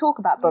know, people talk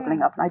about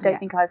bubbling up, and I don't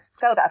think I've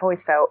felt that. I've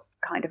always felt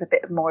kind of a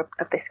bit more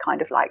of this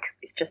kind of like,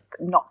 it's just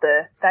not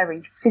the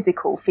very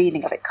physical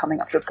feeling of it coming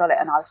up your gullet.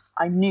 And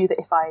I knew that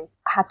if I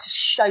had to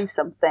show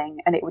something,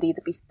 and it would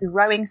either be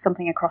throwing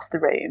something across the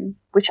room,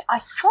 which I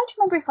tried to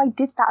remember if I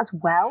did that as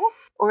well,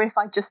 or if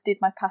I just did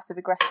my passive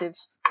aggressive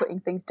putting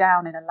things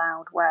down in a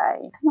loud way.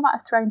 I think I might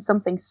have thrown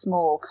something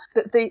small.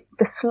 But the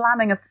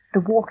slamming of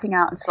the walking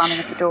out and slamming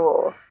of the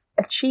door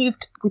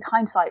achieved, with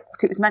hindsight,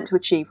 what it was meant to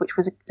achieve, which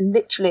was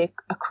literally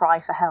a cry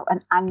for help, an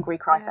angry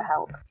cry for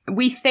help.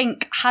 We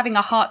think having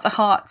a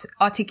heart-to-heart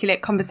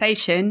articulate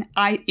conversation,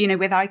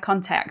 with eye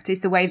contact,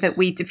 is the way that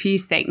we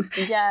diffuse things.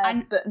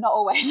 Yeah, but not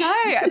always. No,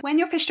 when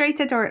you're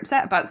frustrated or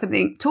upset about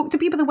something, talk to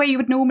people the way you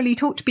would normally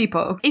talk to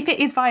people. If it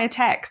is via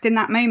text in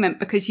that moment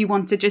because you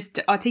want to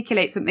just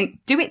articulate something,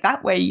 do it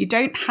that way. You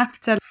don't have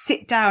to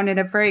sit down in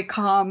a very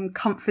calm,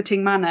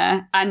 comforting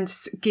manner and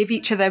give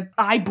each other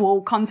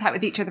eyeball contact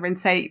with each other and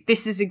say,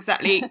 this is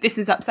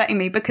upsetting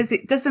me, because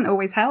it doesn't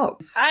always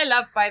help. I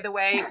love, by the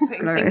way,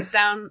 putting things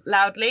down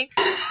loudly.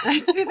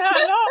 I do that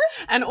a lot.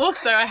 And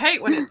also, I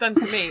hate when it's done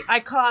to me. I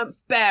can't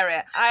bear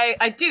it.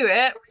 I do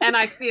it, and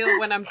I feel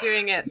when I'm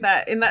doing it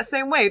that in that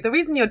same way. The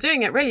reason you're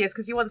doing it really is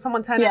because you want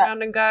someone to turn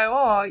around and go,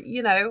 oh,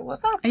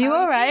 what's up? Are you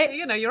all right?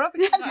 You're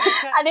obviously not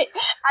okay.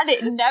 and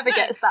it never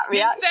gets that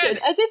reaction.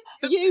 As if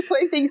you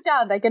putting things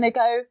down, they're going to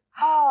go,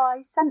 oh,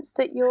 I sense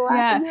that you're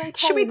okay.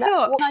 Should we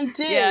talk? What I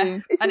do. Yeah.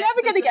 It's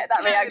never going to get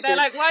that reaction. They're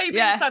like, why are you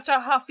being such a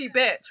huffy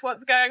bitch?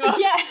 What's going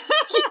on? Yeah,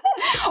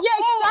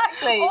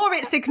 exactly. Or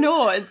it's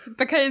ignored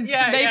because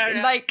they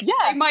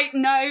might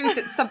know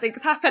that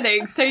something's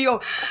happening.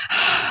 So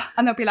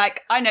and they'll be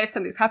like, I know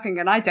something's happening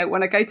and I don't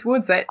want to go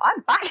towards it. I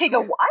am backing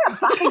the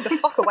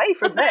fuck away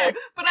from this.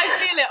 But I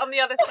feel it on the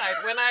other side.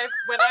 When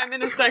I'm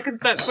in a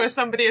circumstance where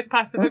somebody is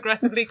passive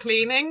aggressively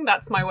cleaning,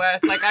 that's my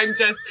worst. Like I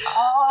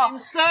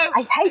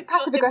hate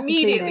passive aggressive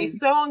immediately cleaning.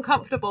 So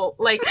uncomfortable,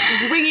 like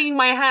wringing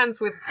my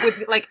hands with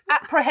like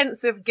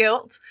apprehensive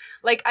guilt,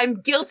 like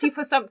I'm guilty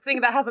for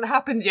something that hasn't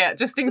happened yet,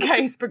 just in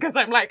case, because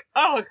I'm like,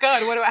 oh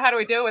god, how do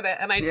I deal with it?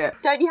 And I have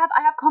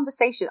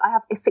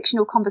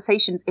fictional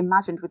conversations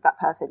imagined with that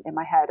person in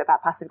my head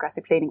about passive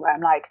aggressive cleaning, where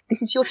I'm like,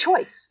 this is your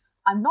choice.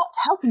 I'm not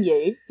helping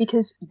you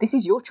because this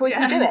is your choice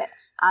to do it,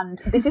 and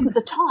this isn't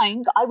the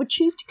time that I would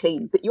choose to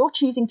clean, but you're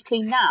choosing to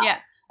clean now.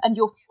 and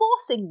you're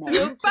forcing me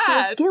You're to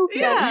bad. feel guilty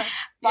Yeah.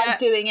 by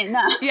doing it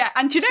now. Yeah,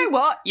 and do you know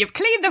what? You've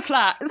cleaned the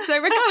flat, so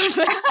regardless,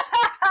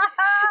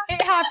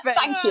 it happened.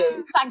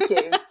 Thank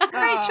you.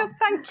 Rachel,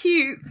 thank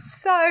you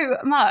so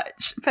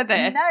much for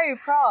this. No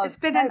probs. It's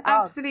been an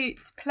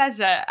absolute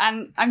pleasure,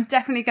 and I'm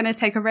definitely going to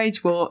take a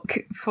rage walk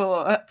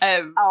for.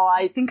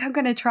 I think I'm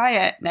going to try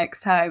it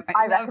next time.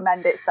 I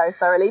recommend it so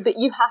thoroughly, but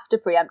you have to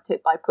preempt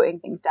it by putting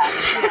things down.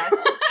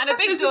 And a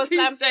big door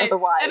slam.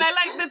 Otherwise. And I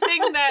like the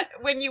thing that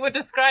when you were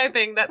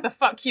describing that the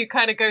fuck you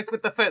kind of goes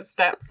with the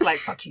footsteps, like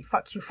fuck you,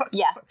 fuck you, fuck you.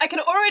 Yeah. I can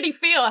already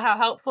feel how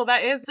helpful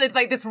that is. It's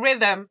like this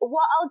rhythm.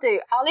 What I'll do,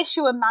 I'll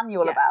issue a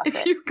manual about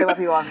it, so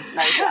everyone knows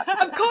that.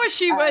 Of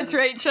course you would,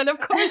 Rachel. Of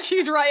course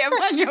you'd write a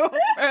manual for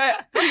it.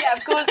 Yeah,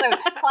 of course.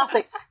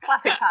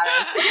 Classic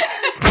Paris.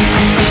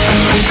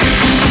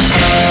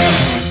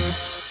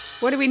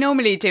 What do we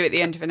normally do at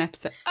the end of an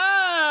episode?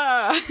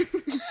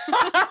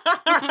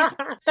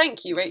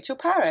 Thank you, Rachel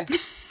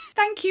Paris.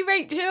 Thank you,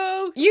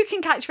 Rachel. You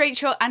can catch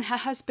Rachel and her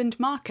husband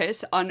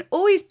Marcus on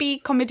Always Be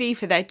Comedy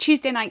for their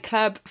Tuesday night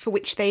club, for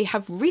which they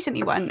have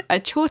recently won a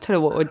Chortle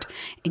Award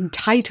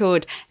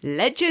entitled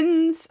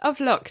Legends of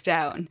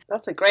Lockdown.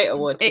 That's a great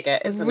award to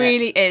get, isn't it? It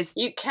really is.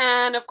 You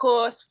can, of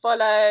course,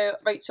 follow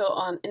Rachel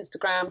on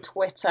Instagram,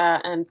 Twitter,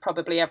 and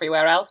probably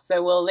everywhere else.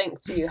 So we'll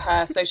link to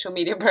her social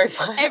media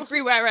profile.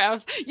 Everywhere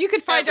else. You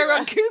could find her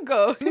on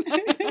Google.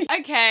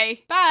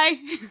 Okay, bye.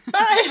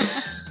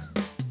 Bye.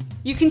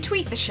 You can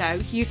tweet the show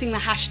using the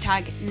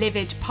hashtag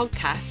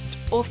LividPodcast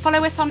or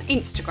follow us on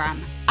Instagram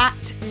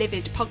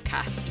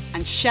 @LividPodcast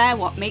and share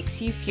what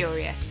makes you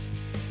furious.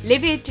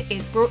 Livid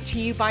is brought to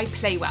you by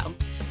Playwell,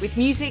 with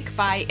music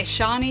by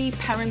Ishani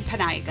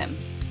Parampanayagam.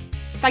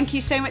 Thank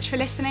you so much for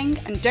listening,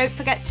 and don't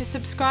forget to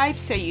subscribe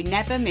so you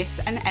never miss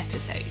an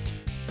episode.